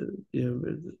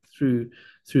through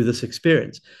this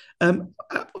experience. Have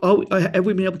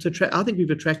we been able to attract? I think we've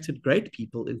attracted great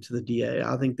people into the DA.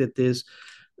 I think that there's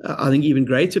even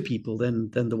greater people than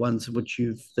the ones that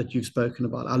you've spoken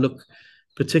about. I look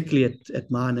particularly at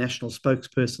my national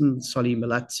spokesperson, Solly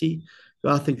Malatsi, who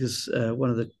I think is one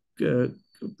of the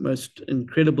most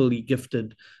incredibly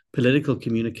gifted political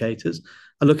communicators.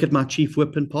 I look at my chief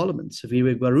whip in Parliament,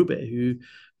 Saviwe Gwarube, who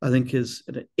I think is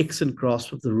an excellent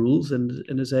grasp of the rules and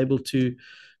is able to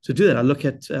do that. I look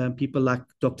at people like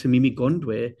Dr. Mimi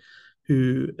Gondwe,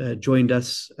 who joined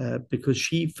us because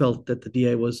she felt that the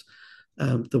DA was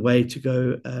the way to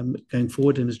go going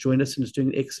forward, and has joined us and is doing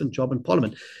an excellent job in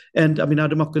Parliament. And I mean,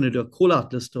 I'm not going to do a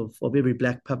call-out list of every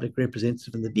Black public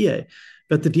representative in the DA,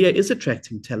 but the DA is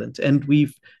attracting talent, and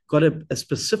we've got a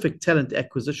specific talent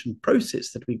acquisition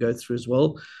process that we go through as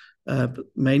well,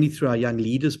 mainly through our Young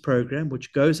Leaders program,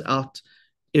 which goes out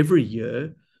every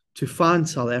year to find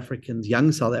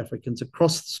young South Africans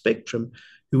across the spectrum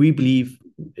who we believe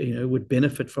would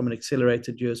benefit from an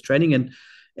accelerated year's training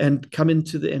and come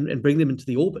into and bring them into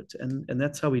the orbit, and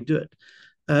that's how we do it.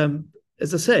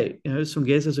 As I say,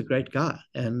 Songeza is a great guy,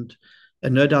 and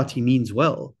no doubt he means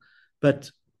well, but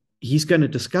he's going to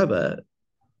discover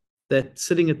that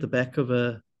sitting at the back of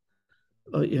a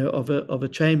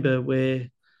chamber where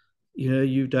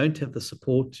you don't have the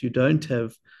support, you don't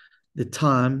have the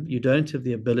time, you don't have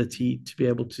the ability to be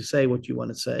able to say what you want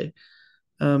to say,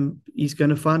 he's going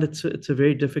to find it's a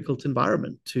very difficult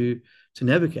environment to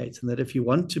navigate, and that if you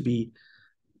want to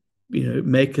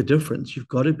make a difference, you've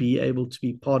got to be able to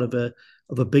be part of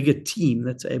a bigger team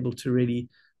that's able to really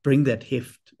bring that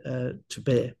heft to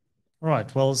bear.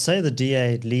 Right. Well, say the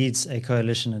DA leads a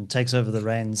coalition and takes over the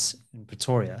reins in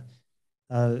Pretoria.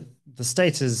 The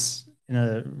state is in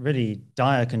a really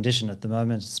dire condition at the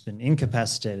moment. It's been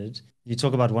incapacitated. You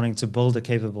talk about wanting to build a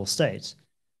capable state,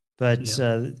 but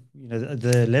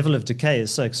the level of decay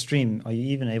is so extreme. Are you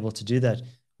even able to do that?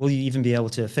 Will you even be able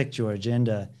to affect your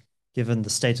agenda given the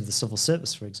state of the civil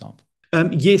service, for example?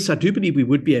 Yes, I do believe we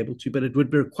would be able to, but it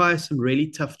would require some really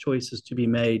tough choices to be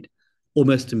made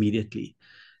almost immediately.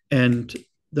 And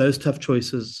those tough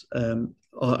choices are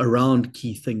around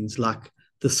key things like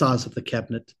the size of the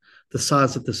cabinet, the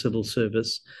size of the civil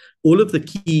service, all of the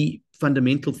key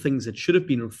fundamental things that should have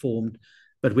been reformed,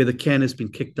 but where the can has been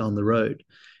kicked down the road.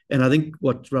 And I think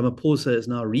what Ramaphosa is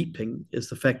now reaping is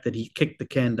the fact that he kicked the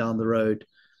can down the road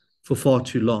for far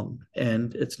too long,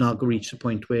 and it's now reached a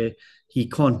point where he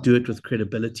can't do it with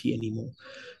credibility anymore.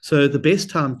 So the best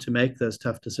time to make those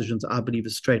tough decisions, I believe,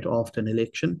 is straight after an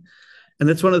election. And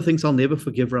that's one of the things I'll never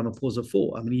forgive Ramaphosa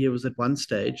for. I mean, he was at one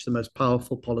stage the most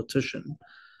powerful politician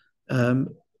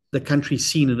the country's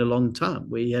seen in a long time,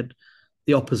 where he had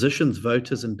the opposition's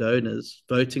voters and donors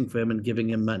voting for him and giving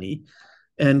him money,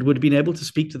 and would have been able to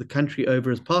speak to the country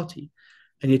over his party.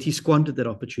 And yet he squandered that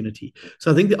opportunity.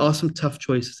 So I think there are some tough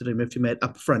choices that have to be made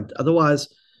up front. Otherwise,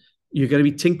 you're going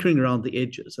to be tinkering around the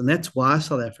edges. And that's why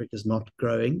South Africa is not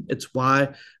growing. It's why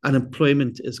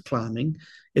unemployment is climbing.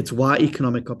 It's why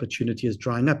economic opportunity is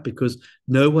drying up, because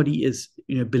nobody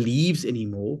believes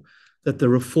anymore that the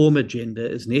reform agenda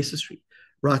is necessary.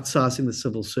 Right-sizing the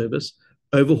civil service,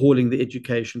 overhauling the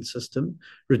education system,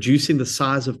 reducing the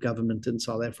size of government in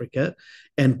South Africa,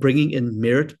 and bringing in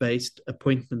merit-based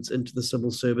appointments into the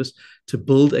civil service to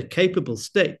build a capable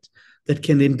state that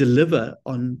can then deliver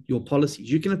on your policies.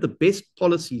 You can have the best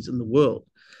policies in the world.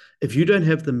 If you don't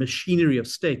have the machinery of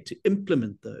state to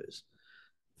implement those,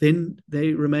 then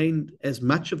they remain, as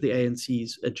much of the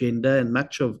ANC's agenda and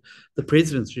much of the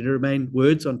president's agenda, remain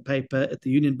words on paper at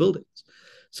the union buildings.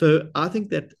 So I think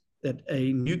that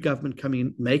a new government coming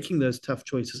in, making those tough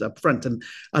choices up front. And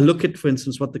I look at, for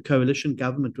instance, what the coalition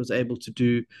government was able to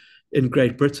do in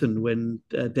Great Britain when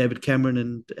David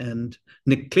Cameron and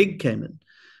Nick Clegg came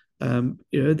in.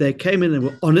 They came in and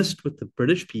were honest with the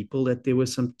British people that there were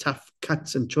some tough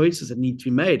cuts and choices that need to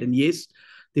be made. And yes,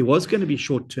 there was going to be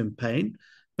short-term pain,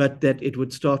 but that it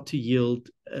would start to yield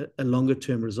a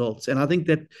longer-term results. And I think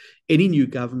that any new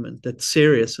government that's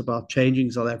serious about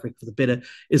changing South Africa for the better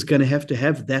is going to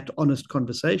have that honest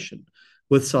conversation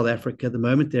with South Africa the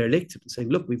moment they're elected, and saying,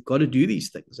 look, we've got to do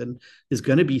these things, and there's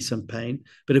going to be some pain.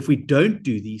 But if we don't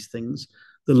do these things,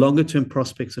 the longer term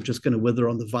prospects are just going to wither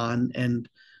on the vine, and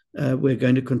we're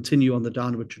going to continue on the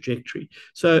downward trajectory.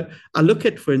 So I look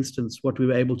at, for instance, what we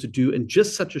were able to do in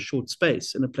just such a short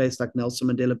space in a place like Nelson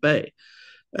Mandela Bay.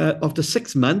 After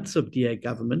 6 months of DA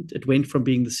government, it went from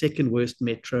being the second worst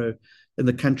metro in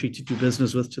the country to do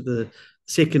business with to the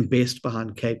second best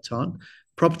behind Cape Town.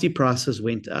 Property prices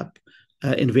went up.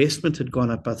 Investment had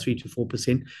gone up by 3 to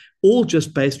 4%, all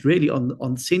just based really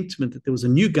on sentiment that there was a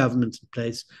new government in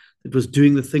place that was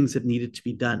doing the things that needed to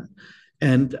be done.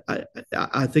 And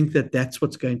I think that that's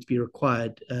what's going to be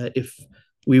required if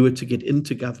we were to get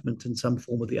into government in some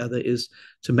form or the other, is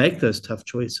to make those tough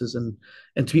choices and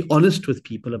to be honest with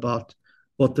people about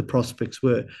what the prospects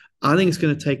were. I think it's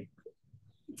going to take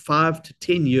 5 to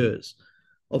 10 years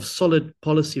of solid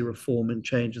policy reform and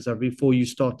changes before you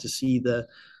start to see the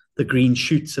green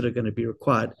shoots that are going to be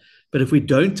required. But if we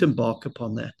don't embark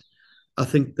upon that, I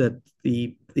think that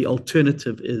the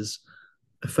alternative is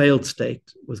a failed state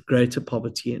with greater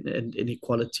poverty and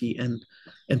inequality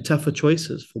and tougher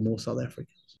choices for more South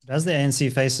Africans. As the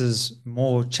ANC faces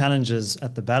more challenges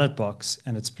at the ballot box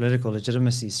and its political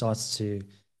legitimacy starts to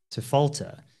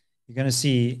falter, you're going to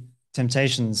see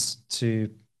temptations to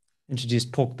introduce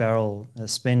pork barrel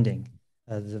spending,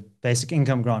 the basic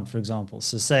income grant, for example.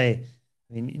 So say,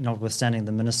 I mean, notwithstanding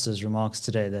the minister's remarks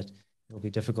today that there will be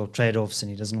difficult trade-offs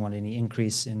and he doesn't want any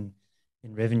increase in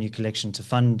revenue collection to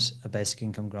fund a basic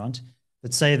income grant.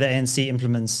 But say the ANC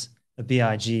implements a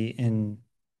BIG in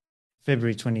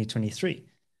February 2023.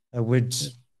 Would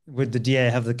the DA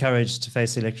have the courage to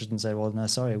face the electorate and say, well, no,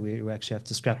 sorry, we actually have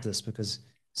to scrap this because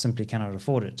simply cannot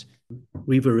afford it?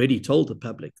 We've already told the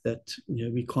public that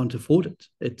we can't afford it.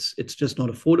 It's just not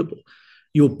affordable.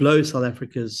 You'll blow South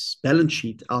Africa's balance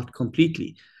sheet out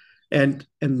completely. And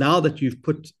now that you've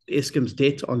put Eskom's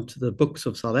debt onto the books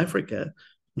of South Africa,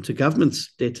 onto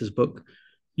government's debtors book,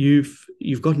 you've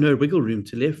got no wiggle room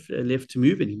left to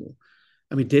move anymore.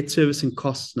 I mean, debt servicing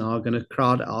costs now are going to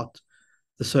crowd out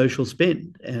the social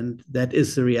spend, and that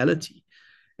is the reality.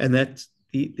 And that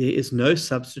there is no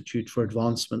substitute for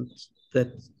advancement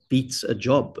that beats a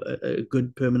job, a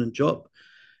good permanent job.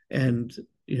 And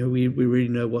we really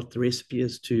know what the recipe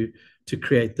is to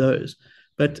create those.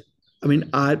 But I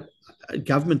mean,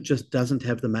 government just doesn't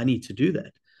have the money to do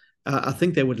that. I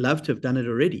think they would love to have done it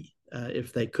already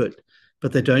if they could,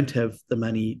 but they don't have the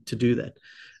money to do that.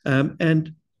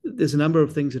 And there's a number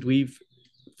of things that we've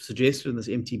suggested in this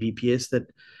MTBPS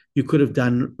that you could have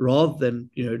done rather than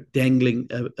dangling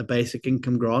a basic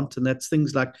income grant, and that's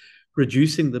things like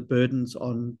reducing the burdens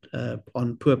on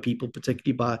poor people,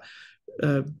 particularly by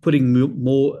putting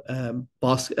more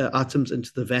items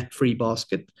into the VAT-free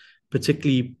basket,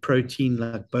 particularly protein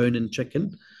like bone and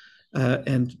chicken,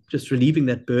 and just relieving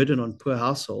that burden on poor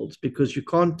households, because you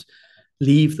can't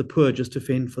leave the poor just to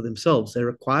fend for themselves. They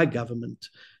require government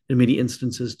in many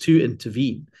instances to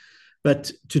intervene,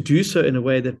 but to do so in a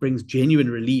way that brings genuine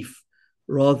relief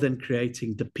rather than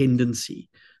creating dependency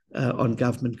on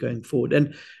government going forward.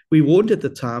 And we warned at the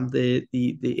time the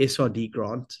SRD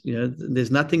grant.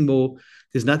 There's nothing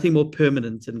more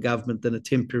permanent in government than a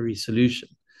temporary solution.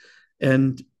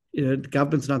 And the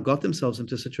government's now got themselves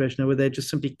into a situation where they just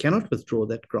simply cannot withdraw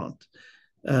that grant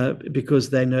because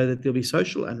they know that there'll be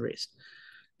social unrest.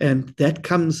 And that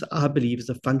comes, I believe, as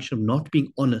a function of not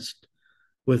being honest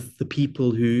with the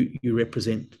people who you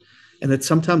represent. And that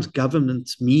sometimes government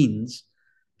means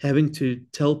having to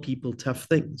tell people tough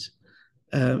things.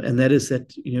 And that is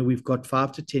that, we've got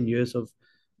 5 to 10 years of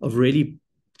really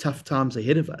tough times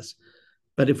ahead of us.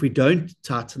 But if we don't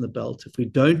tighten the belt, if we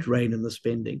don't rein in the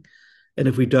spending, and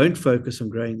if we don't focus on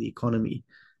growing the economy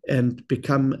and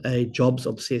become a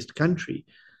jobs-obsessed country,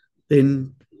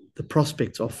 then the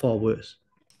prospects are far worse.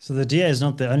 So the DA is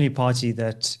not the only party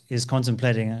that is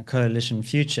contemplating a coalition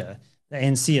future. The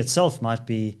ANC itself might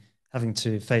be having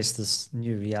to face this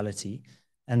new reality,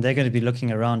 and they're going to be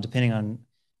looking around depending on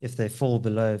if they fall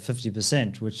below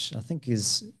 50%, which I think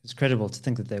is credible to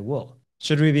think that they will.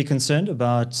 Should we be concerned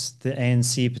about the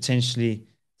ANC potentially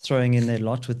throwing in their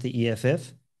lot with the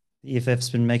EFF? The EFF's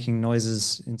been making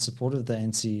noises in support of the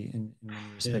ANC in many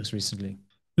respects recently.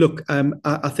 Look,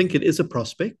 I think it is a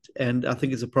prospect, and I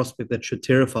think it's a prospect that should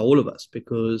terrify all of us,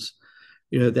 because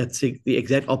that's the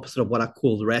exact opposite of what I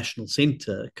call the rational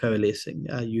centre coalescing.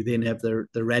 You then have the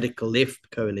radical left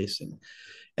coalescing.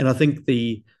 And I think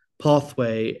the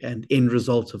pathway and end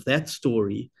result of that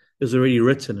story is already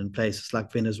written in places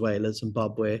like Venezuela,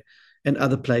 Zimbabwe, and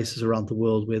other places around the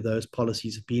world where those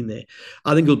policies have been there.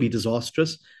 I think it'll be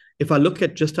disastrous. If I look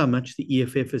at just how much the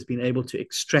EFF has been able to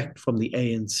extract from the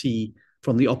ANC,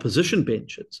 from the opposition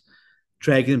benches,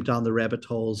 dragging them down the rabbit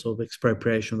holes of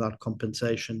expropriation without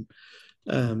compensation,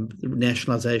 the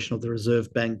nationalisation of the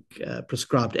Reserve Bank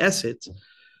prescribed assets,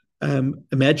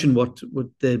 imagine what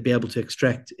would they be able to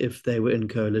extract if they were in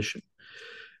coalition.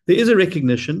 There is a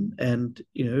recognition, and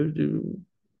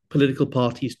political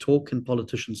parties talk and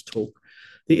politicians talk.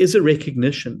 There is a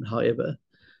recognition, however,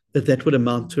 that that would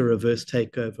amount to a reverse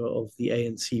takeover of the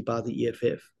ANC by the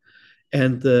EFF.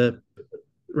 And the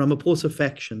Ramaphosa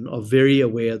faction are very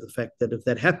aware of the fact that if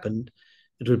that happened,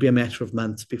 it would be a matter of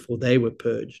months before they were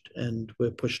purged and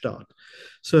were pushed out.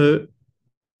 So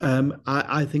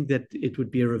I think that it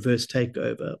would be a reverse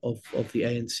takeover of the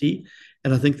ANC.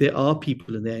 And I think there are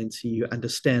people in the ANC who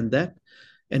understand that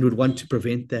and would want to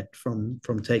prevent that from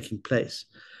taking place.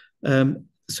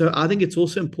 So I think it's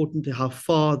also important to how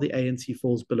far the ANC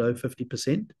falls below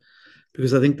 50%,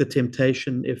 because I think the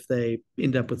temptation, if they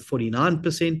end up with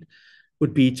 49%,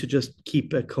 would be to just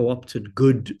keep a co-opted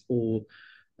Good or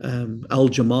Al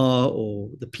Jamar or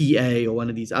the PA or one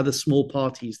of these other small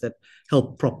parties that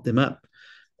help prop them up.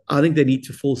 I think they need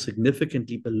to fall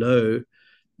significantly below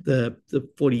the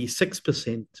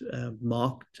 46%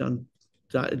 mark down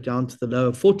to the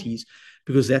lower 40s,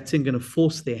 because that's then going to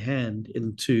force their hand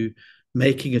into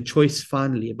making a choice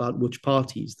finally about which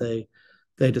parties they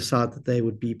decide that they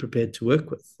would be prepared to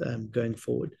work with going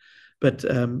forward. But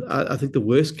I think the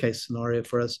worst case scenario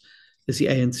for us is the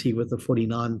ANC with a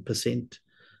 49%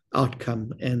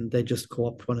 outcome, and they just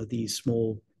co-opt one of these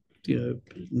small,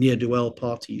 ne'er-do-well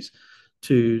parties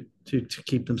to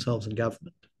keep themselves in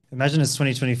government. Imagine it's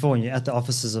 2024 and you're at the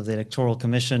offices of the Electoral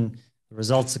Commission, the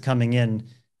results are coming in,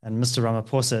 and Mr.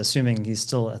 Ramaphosa, assuming he's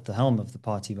still at the helm of the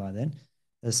party by then,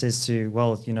 says to,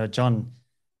 well, John,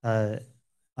 I'm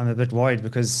a bit worried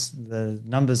because the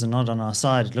numbers are not on our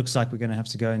side. It looks like we're going to have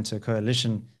to go into a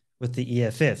coalition with the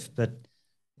EFF, but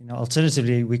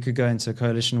alternatively, we could go into a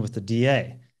coalition with the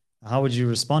DA. How would you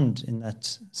respond in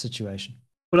that situation?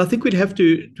 Well, I think we'd have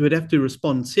to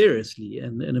respond seriously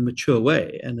and in a mature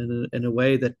way, and in a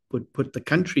way that would put the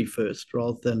country first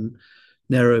rather than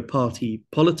narrow party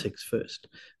politics first.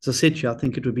 As I said to you, I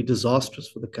think it would be disastrous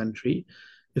for the country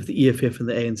if the EFF and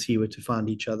the ANC were to find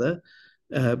each other,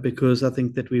 because I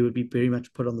think that we would be very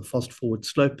much put on the fast forward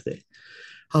slope there.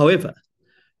 However,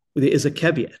 there is a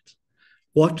caveat.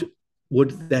 What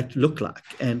would that look like,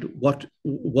 and what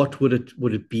would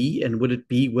it be, and would it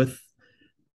be with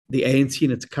the ANC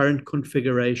in its current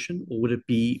configuration, or would it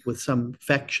be with some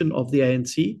faction of the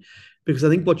ANC? Because I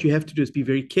think what you have to do is be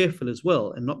very careful as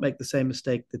well and not make the same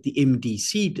mistake that the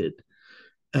MDC did,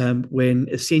 when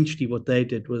essentially what they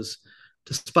did was,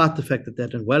 despite the fact that they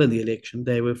did well in the election,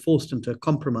 they were forced into a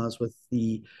compromise with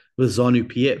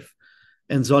ZANU-PF.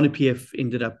 And ZANU-PF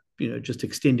ended up, just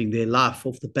extending their life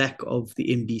off the back of the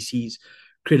MDC's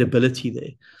credibility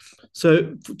there.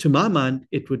 So to my mind,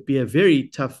 it would be a very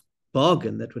tough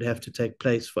bargain that would have to take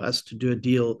place for us to do a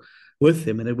deal with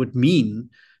them. And it would mean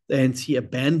the ANC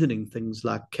abandoning things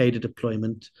like cadre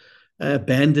deployment,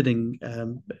 abandoning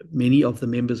many of the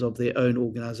members of their own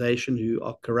organization who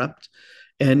are corrupt,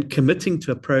 and committing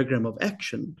to a program of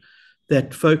action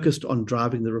that focused on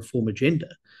driving the reform agenda.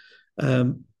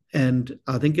 And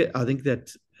I think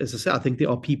that, as I say, I think there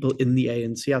are people in the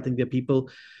ANC. I think there are people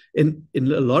in a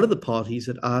lot of the parties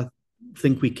that I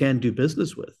think we can do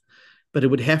business with. But it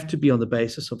would have to be on the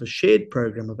basis of a shared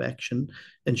program of action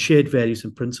and shared values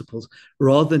and principles,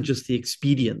 rather than just the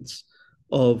expedience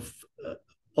of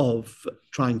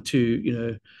trying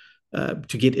to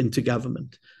get into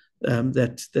government.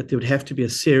 That there would have to be a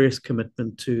serious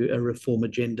commitment to a reform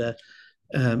agenda,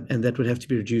 and that would have to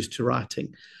be reduced to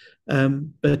writing.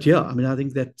 But yeah, I mean, I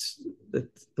think that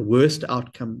the worst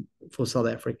outcome for South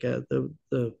Africa,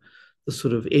 the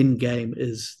sort of end game,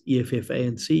 is EFF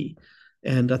ANC.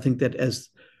 And I think that as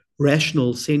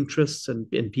rational centrists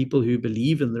and people who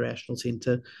believe in the rational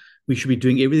center, we should be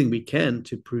doing everything we can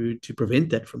to prevent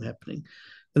that from happening.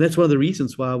 And that's one of the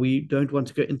reasons why we don't want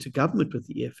to go into government with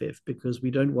the EFF, because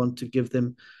we don't want to give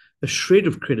them a shred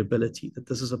of credibility that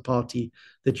this is a party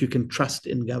that you can trust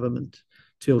in government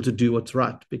to be able to do what's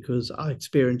right, because our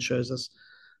experience shows us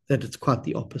that it's quite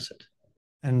the opposite.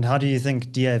 And how do you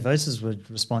think DA voters would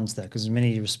respond to that? Because in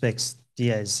many respects,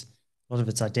 DA's a lot of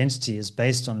its identity is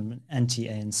based on an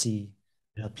anti-ANC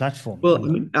platform. Well, I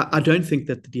mean, I don't think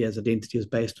that the DA's identity is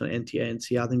based on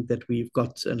anti-ANC. I think that we've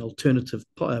got an alternative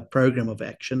program of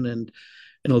action and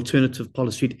an alternative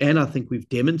policy. And I think we've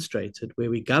demonstrated where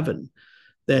we govern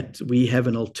that we have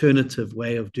an alternative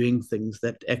way of doing things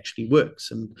that actually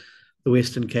works. And the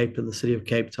Western Cape and the city of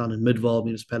Cape Town and Midvaal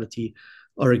municipality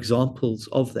are examples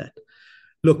of that.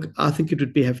 Look, I think it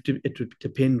would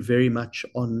depend very much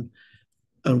on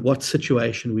what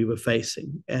situation we were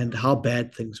facing and how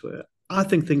bad things were. I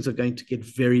think things are going to get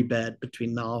very bad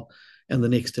between now and the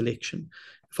next election.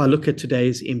 If I look at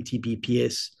today's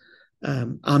MTBPS,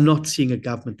 I'm not seeing a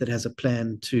government that has a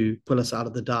plan to pull us out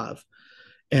of the dive.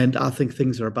 And I think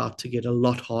things are about to get a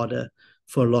lot harder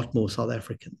for a lot more South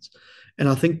Africans. And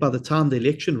I think by the time the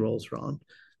election rolls around,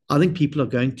 I think people are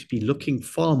going to be looking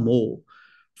far more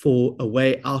for a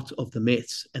way out of the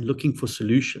mess and looking for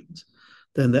solutions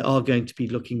than they are going to be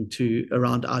looking to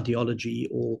around ideology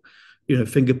or,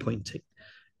 finger pointing.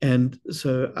 And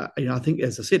so, I think,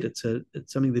 as I said, it's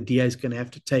something the DA is going to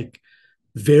have to take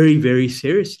very, very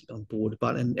seriously on board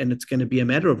about, and it's going to be a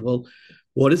matter of, well,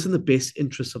 what is in the best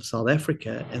interest of South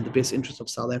Africa and the best interest of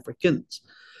South Africans?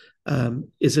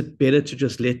 Is it better to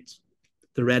just let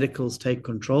the radicals take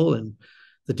control and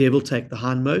the devil take the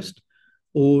hindmost?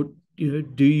 Or,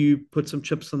 do you put some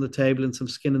chips on the table and some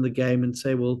skin in the game and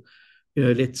say, well,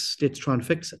 let's try and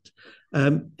fix it?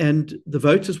 And the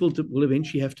voters will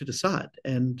eventually have to decide.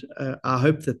 And I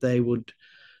hope that they would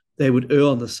err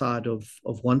on the side of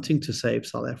wanting to save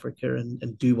South Africa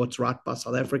and do what's right by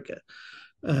South Africa.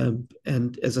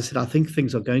 And as I said, I think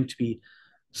things are going to be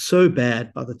so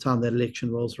bad by the time that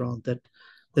election rolls around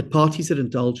that parties that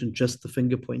indulge in just the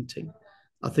finger pointing,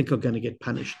 I think, are going to get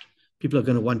punished. People are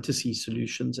going to want to see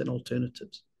solutions and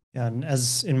alternatives. Yeah, and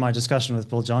as in my discussion with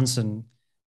Bill Johnson,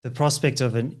 the prospect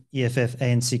of an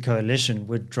EFF-ANC coalition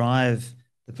would drive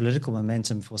the political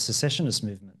momentum for secessionist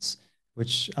movements,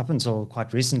 which up until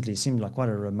quite recently seemed like quite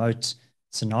a remote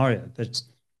scenario. But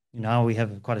now we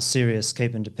have quite a serious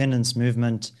Cape independence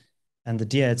movement, and the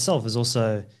DA itself has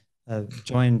also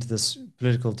joined this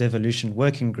political devolution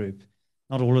working group.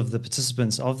 Not all of the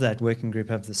participants of that working group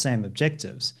have the same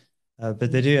objectives,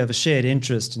 but they do have a shared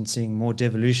interest in seeing more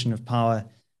devolution of power,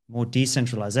 more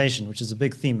decentralization, which is a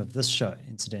big theme of this show,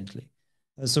 incidentally.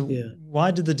 So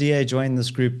why did the DA join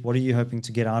this group? What are you hoping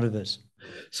to get out of it?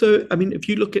 So, I mean, if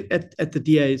you look at the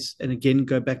DA's, and again,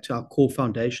 go back to our core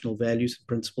foundational values and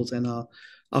principles and our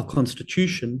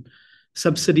constitution,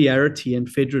 subsidiarity and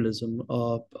federalism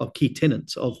are key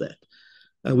tenets of that.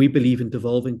 We believe in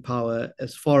devolving power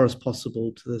as far as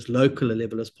possible to as local a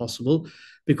level as possible,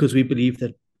 because we believe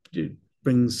that it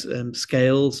brings better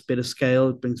scale,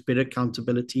 it brings better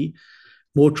accountability,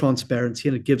 more transparency,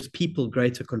 and it gives people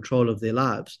greater control of their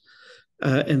lives.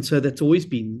 And so that's always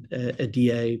been a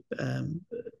DA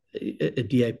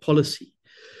policy.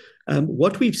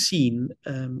 What we've seen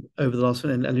over the last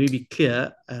one, and let me be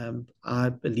clear, I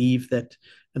believe that,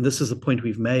 and this is a point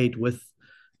we've made with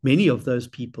many of those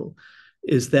people,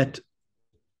 is that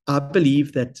I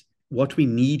believe that what we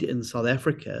need in South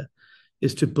Africa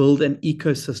is to build an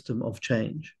ecosystem of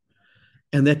change,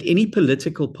 and that any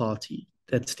political party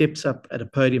that steps up at a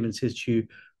podium and says to you,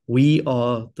 we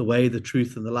are the way, the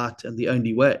truth, and the light, and the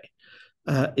only way,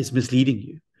 is misleading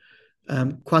you.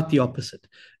 Quite the opposite.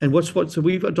 And so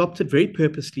we've adopted very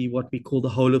purposely what we call the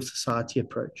whole of society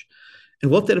approach. And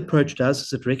what that approach does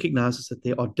is it recognizes that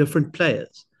there are different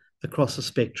players across the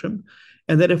spectrum,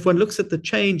 and that if one looks at the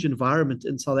change environment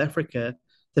in South Africa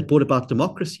that brought about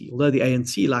democracy, although the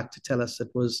ANC like to tell us it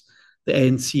was the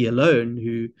ANC alone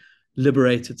who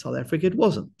liberated South Africa, it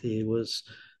wasn't. There was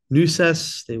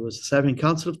NUSAS, there was the South African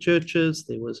Council of Churches,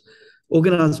 there was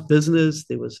organized business,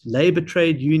 there was labor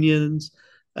trade unions,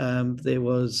 there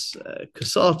was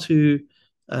COSATU,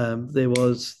 there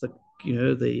was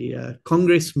the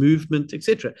Congress movement,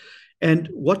 etc. And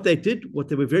what they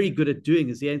were very good at doing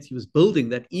is the ANC was building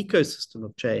that ecosystem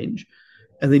of change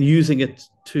and then using it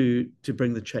to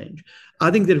bring the change. I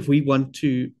think that if we want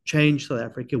to change South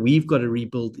Africa, we've got to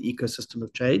rebuild the ecosystem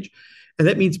of change. And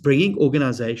that means bringing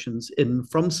organizations in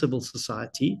from civil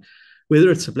society, whether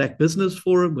it's a Black Business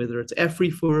Forum, whether it's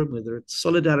AfriForum, whether it's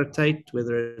Solidariteit,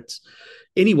 whether it's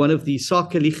any one of the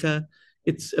Sakeliga.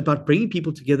 It's about bringing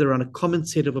people together on a common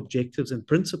set of objectives and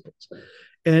principles.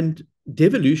 And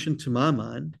devolution, to my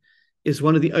mind, is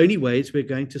one of the only ways we're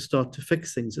going to start to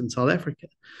fix things in South Africa.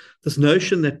 This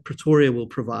notion that Pretoria will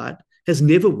provide has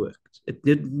never worked. It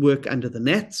didn't work under the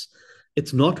Nats.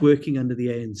 It's not working under the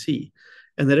ANC.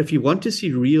 And that if you want to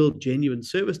see real, genuine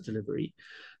service delivery,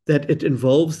 that it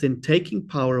involves then taking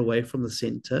power away from the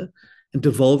center and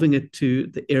devolving it to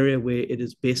the area where it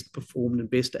is best performed and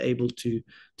best able to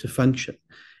function.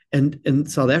 And in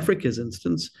South Africa's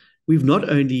instance, we've not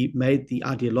only made the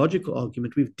ideological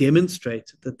argument, we've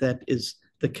demonstrated that that is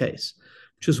the case,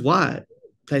 which is why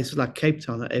places like Cape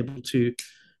Town are able to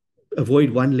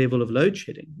avoid one level of load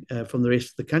shedding from the rest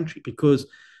of the country, because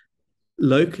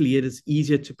locally it is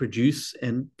easier to produce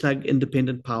and plug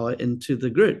independent power into the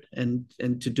grid and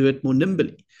to do it more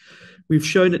nimbly. We've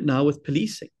shown it now with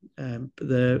policing,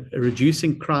 the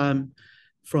reducing crime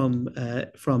from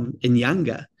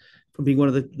Inyanga from being one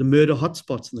of the murder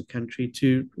hotspots in the country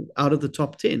to out of the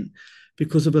top 10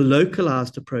 because of a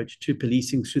localized approach to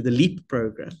policing through the LEAP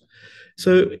program.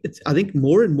 So I think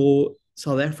more and more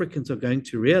South Africans are going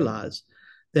to realize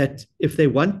that if they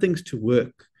want things to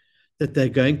work, that we're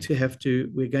going to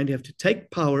have to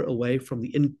take power away from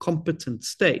the incompetent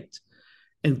state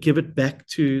and give it back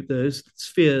to those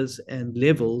spheres and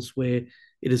levels where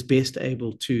it is best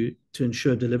able to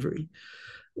ensure delivery.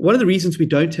 One of the reasons we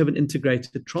don't have an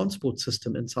integrated transport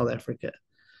system in South Africa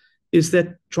is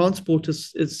that transport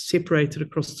is separated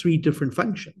across 3 different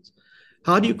functions.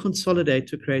 How do you consolidate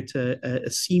to create a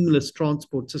seamless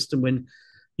transport system when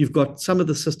you've got some of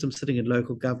the systems sitting in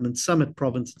local government, some at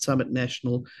province, and some at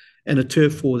national, and a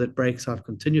turf war that breaks out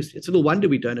continuously? It's a little wonder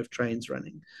we don't have trains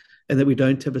running and that we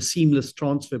don't have a seamless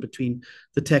transfer between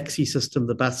the taxi system,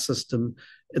 the bus system,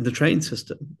 and the train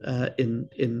system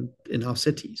in our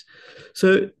cities.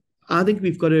 So I think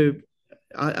we've got to.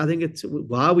 I think it's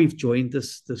why we've joined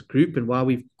this group and why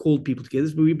we've called people together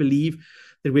is we believe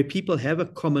that where people have a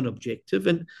common objective,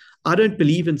 and I don't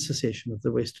believe in secession of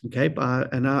the Western Cape,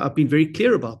 and I've been very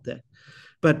clear about that.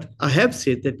 But I have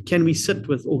said that can we sit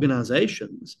with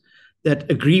organizations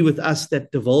that agree with us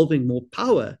that devolving more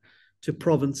power to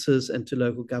provinces and to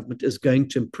local government is going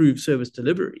to improve service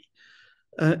delivery?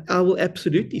 I will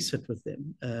absolutely sit with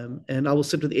them, and I will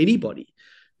sit with anybody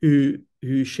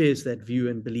who shares that view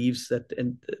and believes that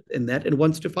in that and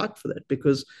wants to fight for that,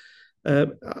 because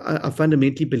I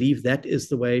fundamentally believe that is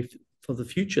the way for the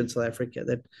future in South Africa,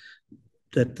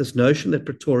 that this notion that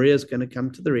Pretoria is going to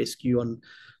come to the rescue on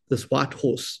this white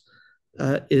horse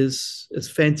is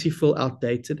fanciful,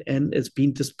 outdated, and it's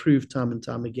been disproved time and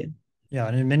time again. Yeah,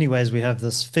 and in many ways we have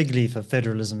this fig leaf of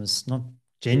federalism. It's not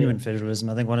genuine federalism.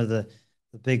 I think one of the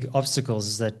big obstacles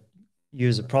is that you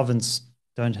as a province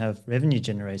don't have revenue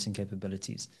generating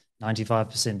capabilities.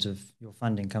 95% of your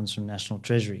funding comes from National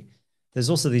Treasury. There's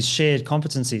also these shared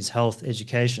competencies, health,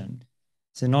 education.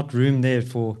 Is there not room there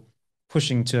for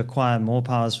pushing to acquire more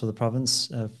powers for the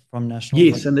province from national?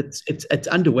 Yes, and it's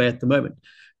underway at the moment.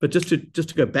 But just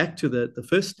to go back to the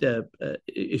first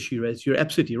issue raised, you're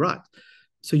absolutely right.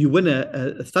 So you win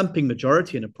a thumping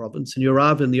majority in a province, and you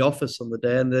arrive in the office on the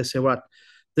day, and they say, "Right,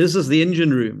 this is the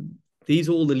engine room. These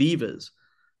are all the levers,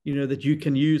 that you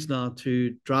can use now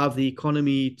to drive the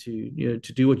economy, to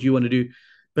do what you want to do.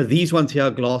 But these ones here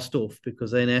are glassed off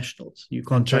because they're nationals. You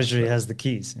can't." Treasury has the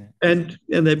keys. Yeah.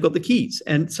 And they've got the keys.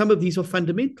 And some of these are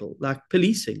fundamental, like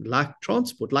policing, like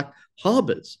transport, like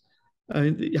harbors.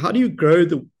 How do you grow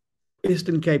the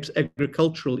Western Cape's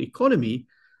agricultural economy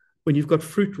when you've got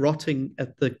fruit rotting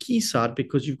at the quayside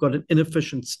because you've got an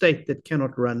inefficient state that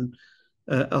cannot run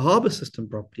a harbor system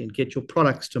properly and get your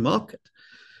products to market?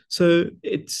 So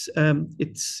it's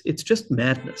just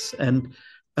madness, and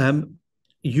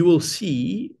you will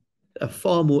see a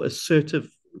far more assertive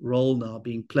role now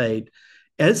being played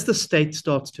as the state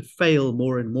starts to fail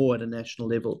more and more at a national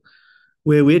level,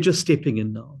 where we're just stepping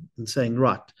in now and saying,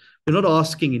 right, we're not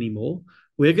asking anymore.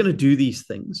 We're going to do these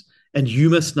things, and you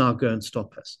must now go and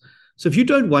stop us. So if you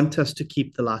don't want us to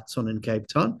keep the lights on in Cape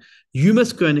Town, you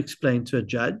must go and explain to a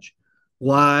judge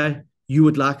why you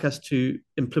would like us to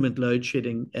implement load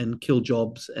shedding and kill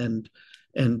jobs and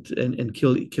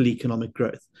kill economic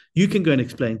growth. You can go and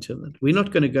explain to them that we're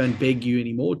not going to go and beg you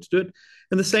anymore to do it.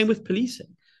 And the same with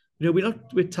policing.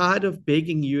 We're tired of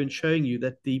begging you and showing you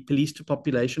that the police to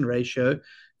population ratio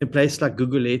in places like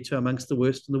Gugulethu are amongst the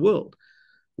worst in the world.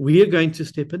 We are going to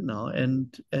step in now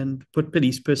and put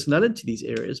police personnel into these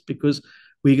areas because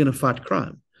we're going to fight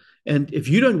crime. And if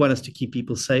you don't want us to keep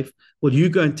people safe, well, you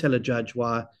go and tell a judge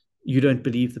why you don't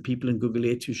believe the people in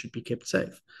Gugulethu should be kept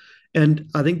safe.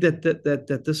 And I think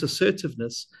that this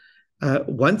assertiveness,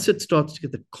 once it starts to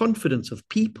get the confidence of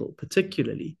people,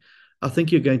 particularly, I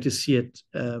think you're going to see it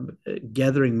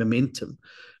gathering momentum,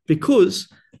 because,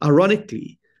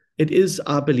 ironically, it is,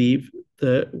 I believe,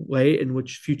 the way in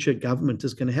which future government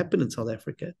is going to happen in South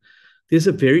Africa. There's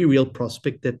a very real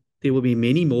prospect that there will be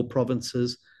many more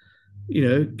provinces,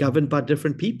 governed by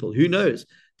different people. Who knows?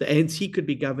 The ANC could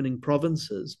be governing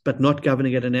provinces, but not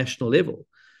governing at a national level.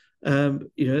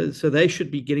 So they should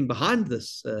be getting behind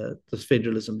this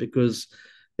federalism, because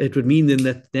it would mean then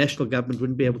that the national government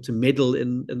wouldn't be able to meddle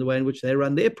in the way in which they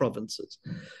run their provinces.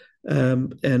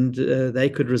 And they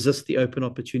could resist the Open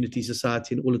Opportunity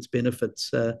Society and all its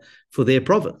benefits for their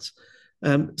province.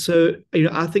 So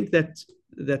I think that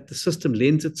the system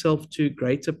lends itself to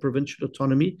greater provincial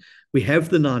autonomy. We have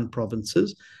the 9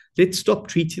 provinces. Let's stop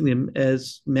treating them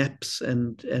as maps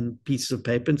and pieces of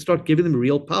paper and start giving them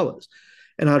real powers.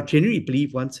 And I generally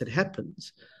believe once it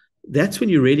happens, that's when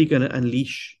you're really going to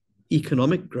unleash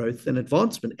economic growth and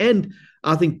advancement. And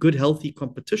I think good, healthy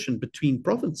competition between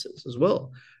provinces as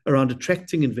well around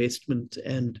attracting investment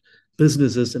and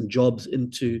businesses and jobs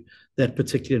into that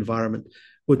particular environment,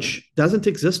 which doesn't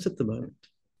exist at the moment.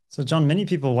 So, John, many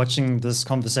people watching this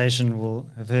conversation will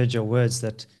have heard your words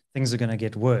that things are going to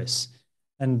get worse.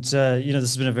 And, this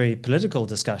has been a very political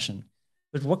discussion.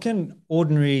 But what can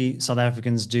ordinary South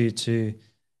Africans do to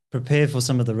prepare for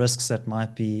some of the risks that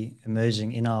might be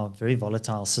emerging in our very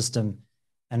volatile system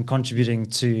and contributing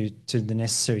to the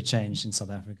necessary change in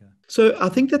South Africa? So I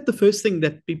think that the first thing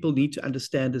that people need to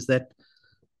understand is that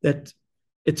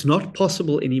it's not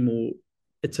possible anymore.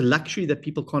 It's a luxury that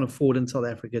people can't afford in South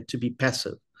Africa to be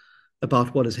passive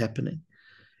about what is happening,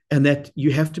 and that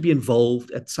you have to be involved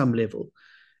at some level.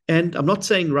 And I'm not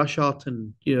saying rush out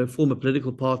and form a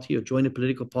political party or join a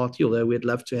political party, although we'd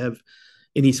love to have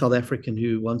any South African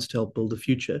who wants to help build a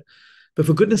future. But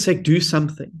for goodness sake, do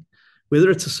something. Whether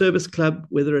it's a service club,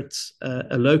 whether it's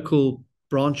a local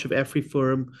branch of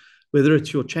AfriForum, whether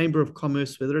it's your Chamber of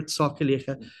Commerce, whether it's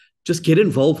Sakeleka, just get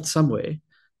involved somewhere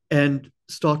and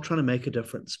start trying to make a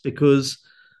difference. Because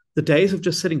the days of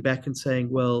just sitting back and saying,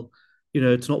 well,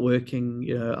 it's not working,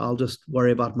 I'll just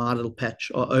worry about my little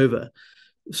patch are over.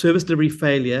 Service delivery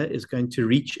failure is going to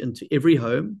reach into every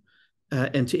home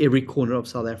and to every corner of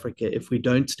South Africa if we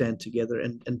don't stand together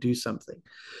and do something.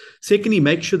 Secondly,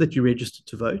 make sure that you're registered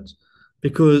to vote,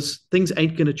 because things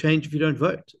ain't going to change if you don't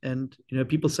vote. And,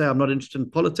 people say, I'm not interested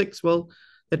in politics. Well,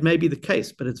 that may be the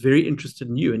case, but it's very interested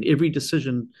in you. And every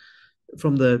decision,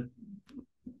 from the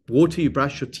water you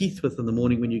brush your teeth with in the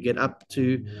morning when you get up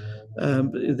to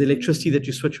the electricity that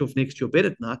you switch off next to your bed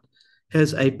at night,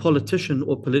 has a politician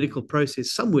or political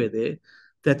process somewhere there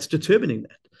that's determining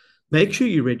that. Make sure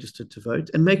you're registered to vote,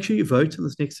 and make sure you vote in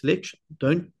this next election.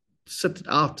 Don't sit it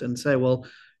out and say, well,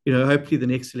 hopefully the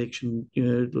next election,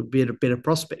 it'll be at a better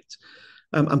prospect.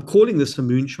 I'm calling this a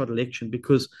moonshot election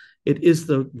because it is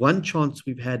the one chance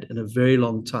we've had in a very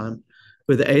long time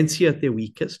where the ANC are at their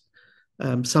weakest.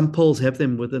 Some polls have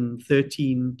them within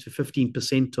 13 to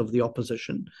 15% of the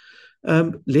opposition.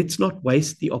 Let's not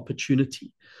waste the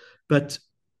opportunity. But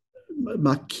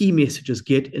my key message is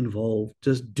get involved.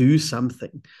 Just do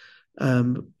something.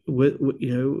 Whether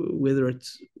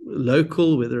it's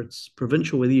local, whether it's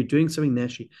provincial, whether you're doing something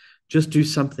nationally, just do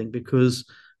something, because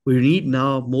we need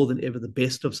now more than ever the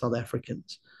best of South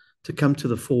Africans to come to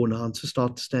the fore now and to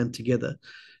start to stand together,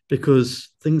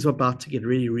 because things are about to get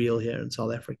really real here in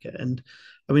South Africa. And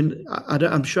I mean,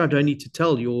 I'm sure I don't need to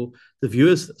tell the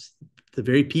viewers this, the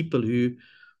very people who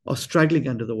are struggling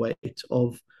under the weight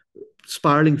of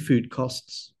spiraling food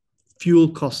costs, fuel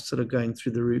costs that are going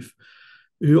through the roof,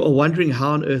 who are wondering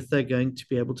how on earth they're going to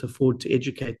be able to afford to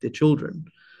educate their children,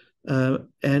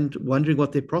 and wondering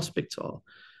what their prospects are.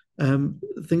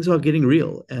 Things are getting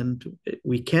real, and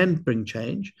we can bring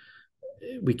change.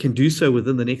 We can do so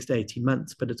within the next 18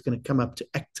 months, but it's going to come up to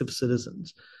active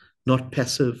citizens, not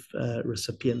passive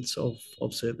recipients of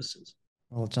services.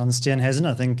 Well, John Steenhuisen,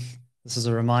 I think this is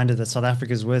a reminder that South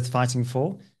Africa is worth fighting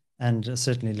for, and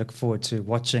certainly look forward to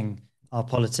watching our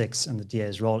politics and the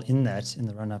DA's role in that in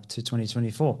the run-up to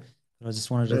 2024. But I just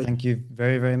wanted to thank you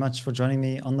very, very much for joining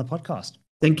me on the podcast.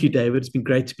 Thank you, David. It's been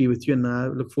great to be with you, and I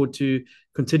look forward to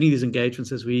continuing these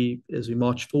engagements as we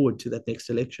march forward to that next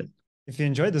election. If you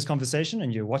enjoyed this conversation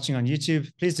and you're watching on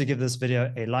YouTube, please do give this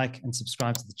video a like and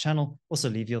subscribe to the channel. Also,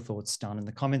 leave your thoughts down in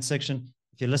the comments section.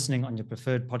 If you're listening on your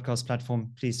preferred podcast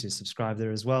platform, please do subscribe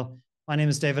there as well. My name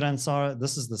is David Ansara.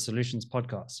 This is the Solutions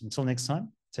Podcast. Until next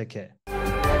time, take care.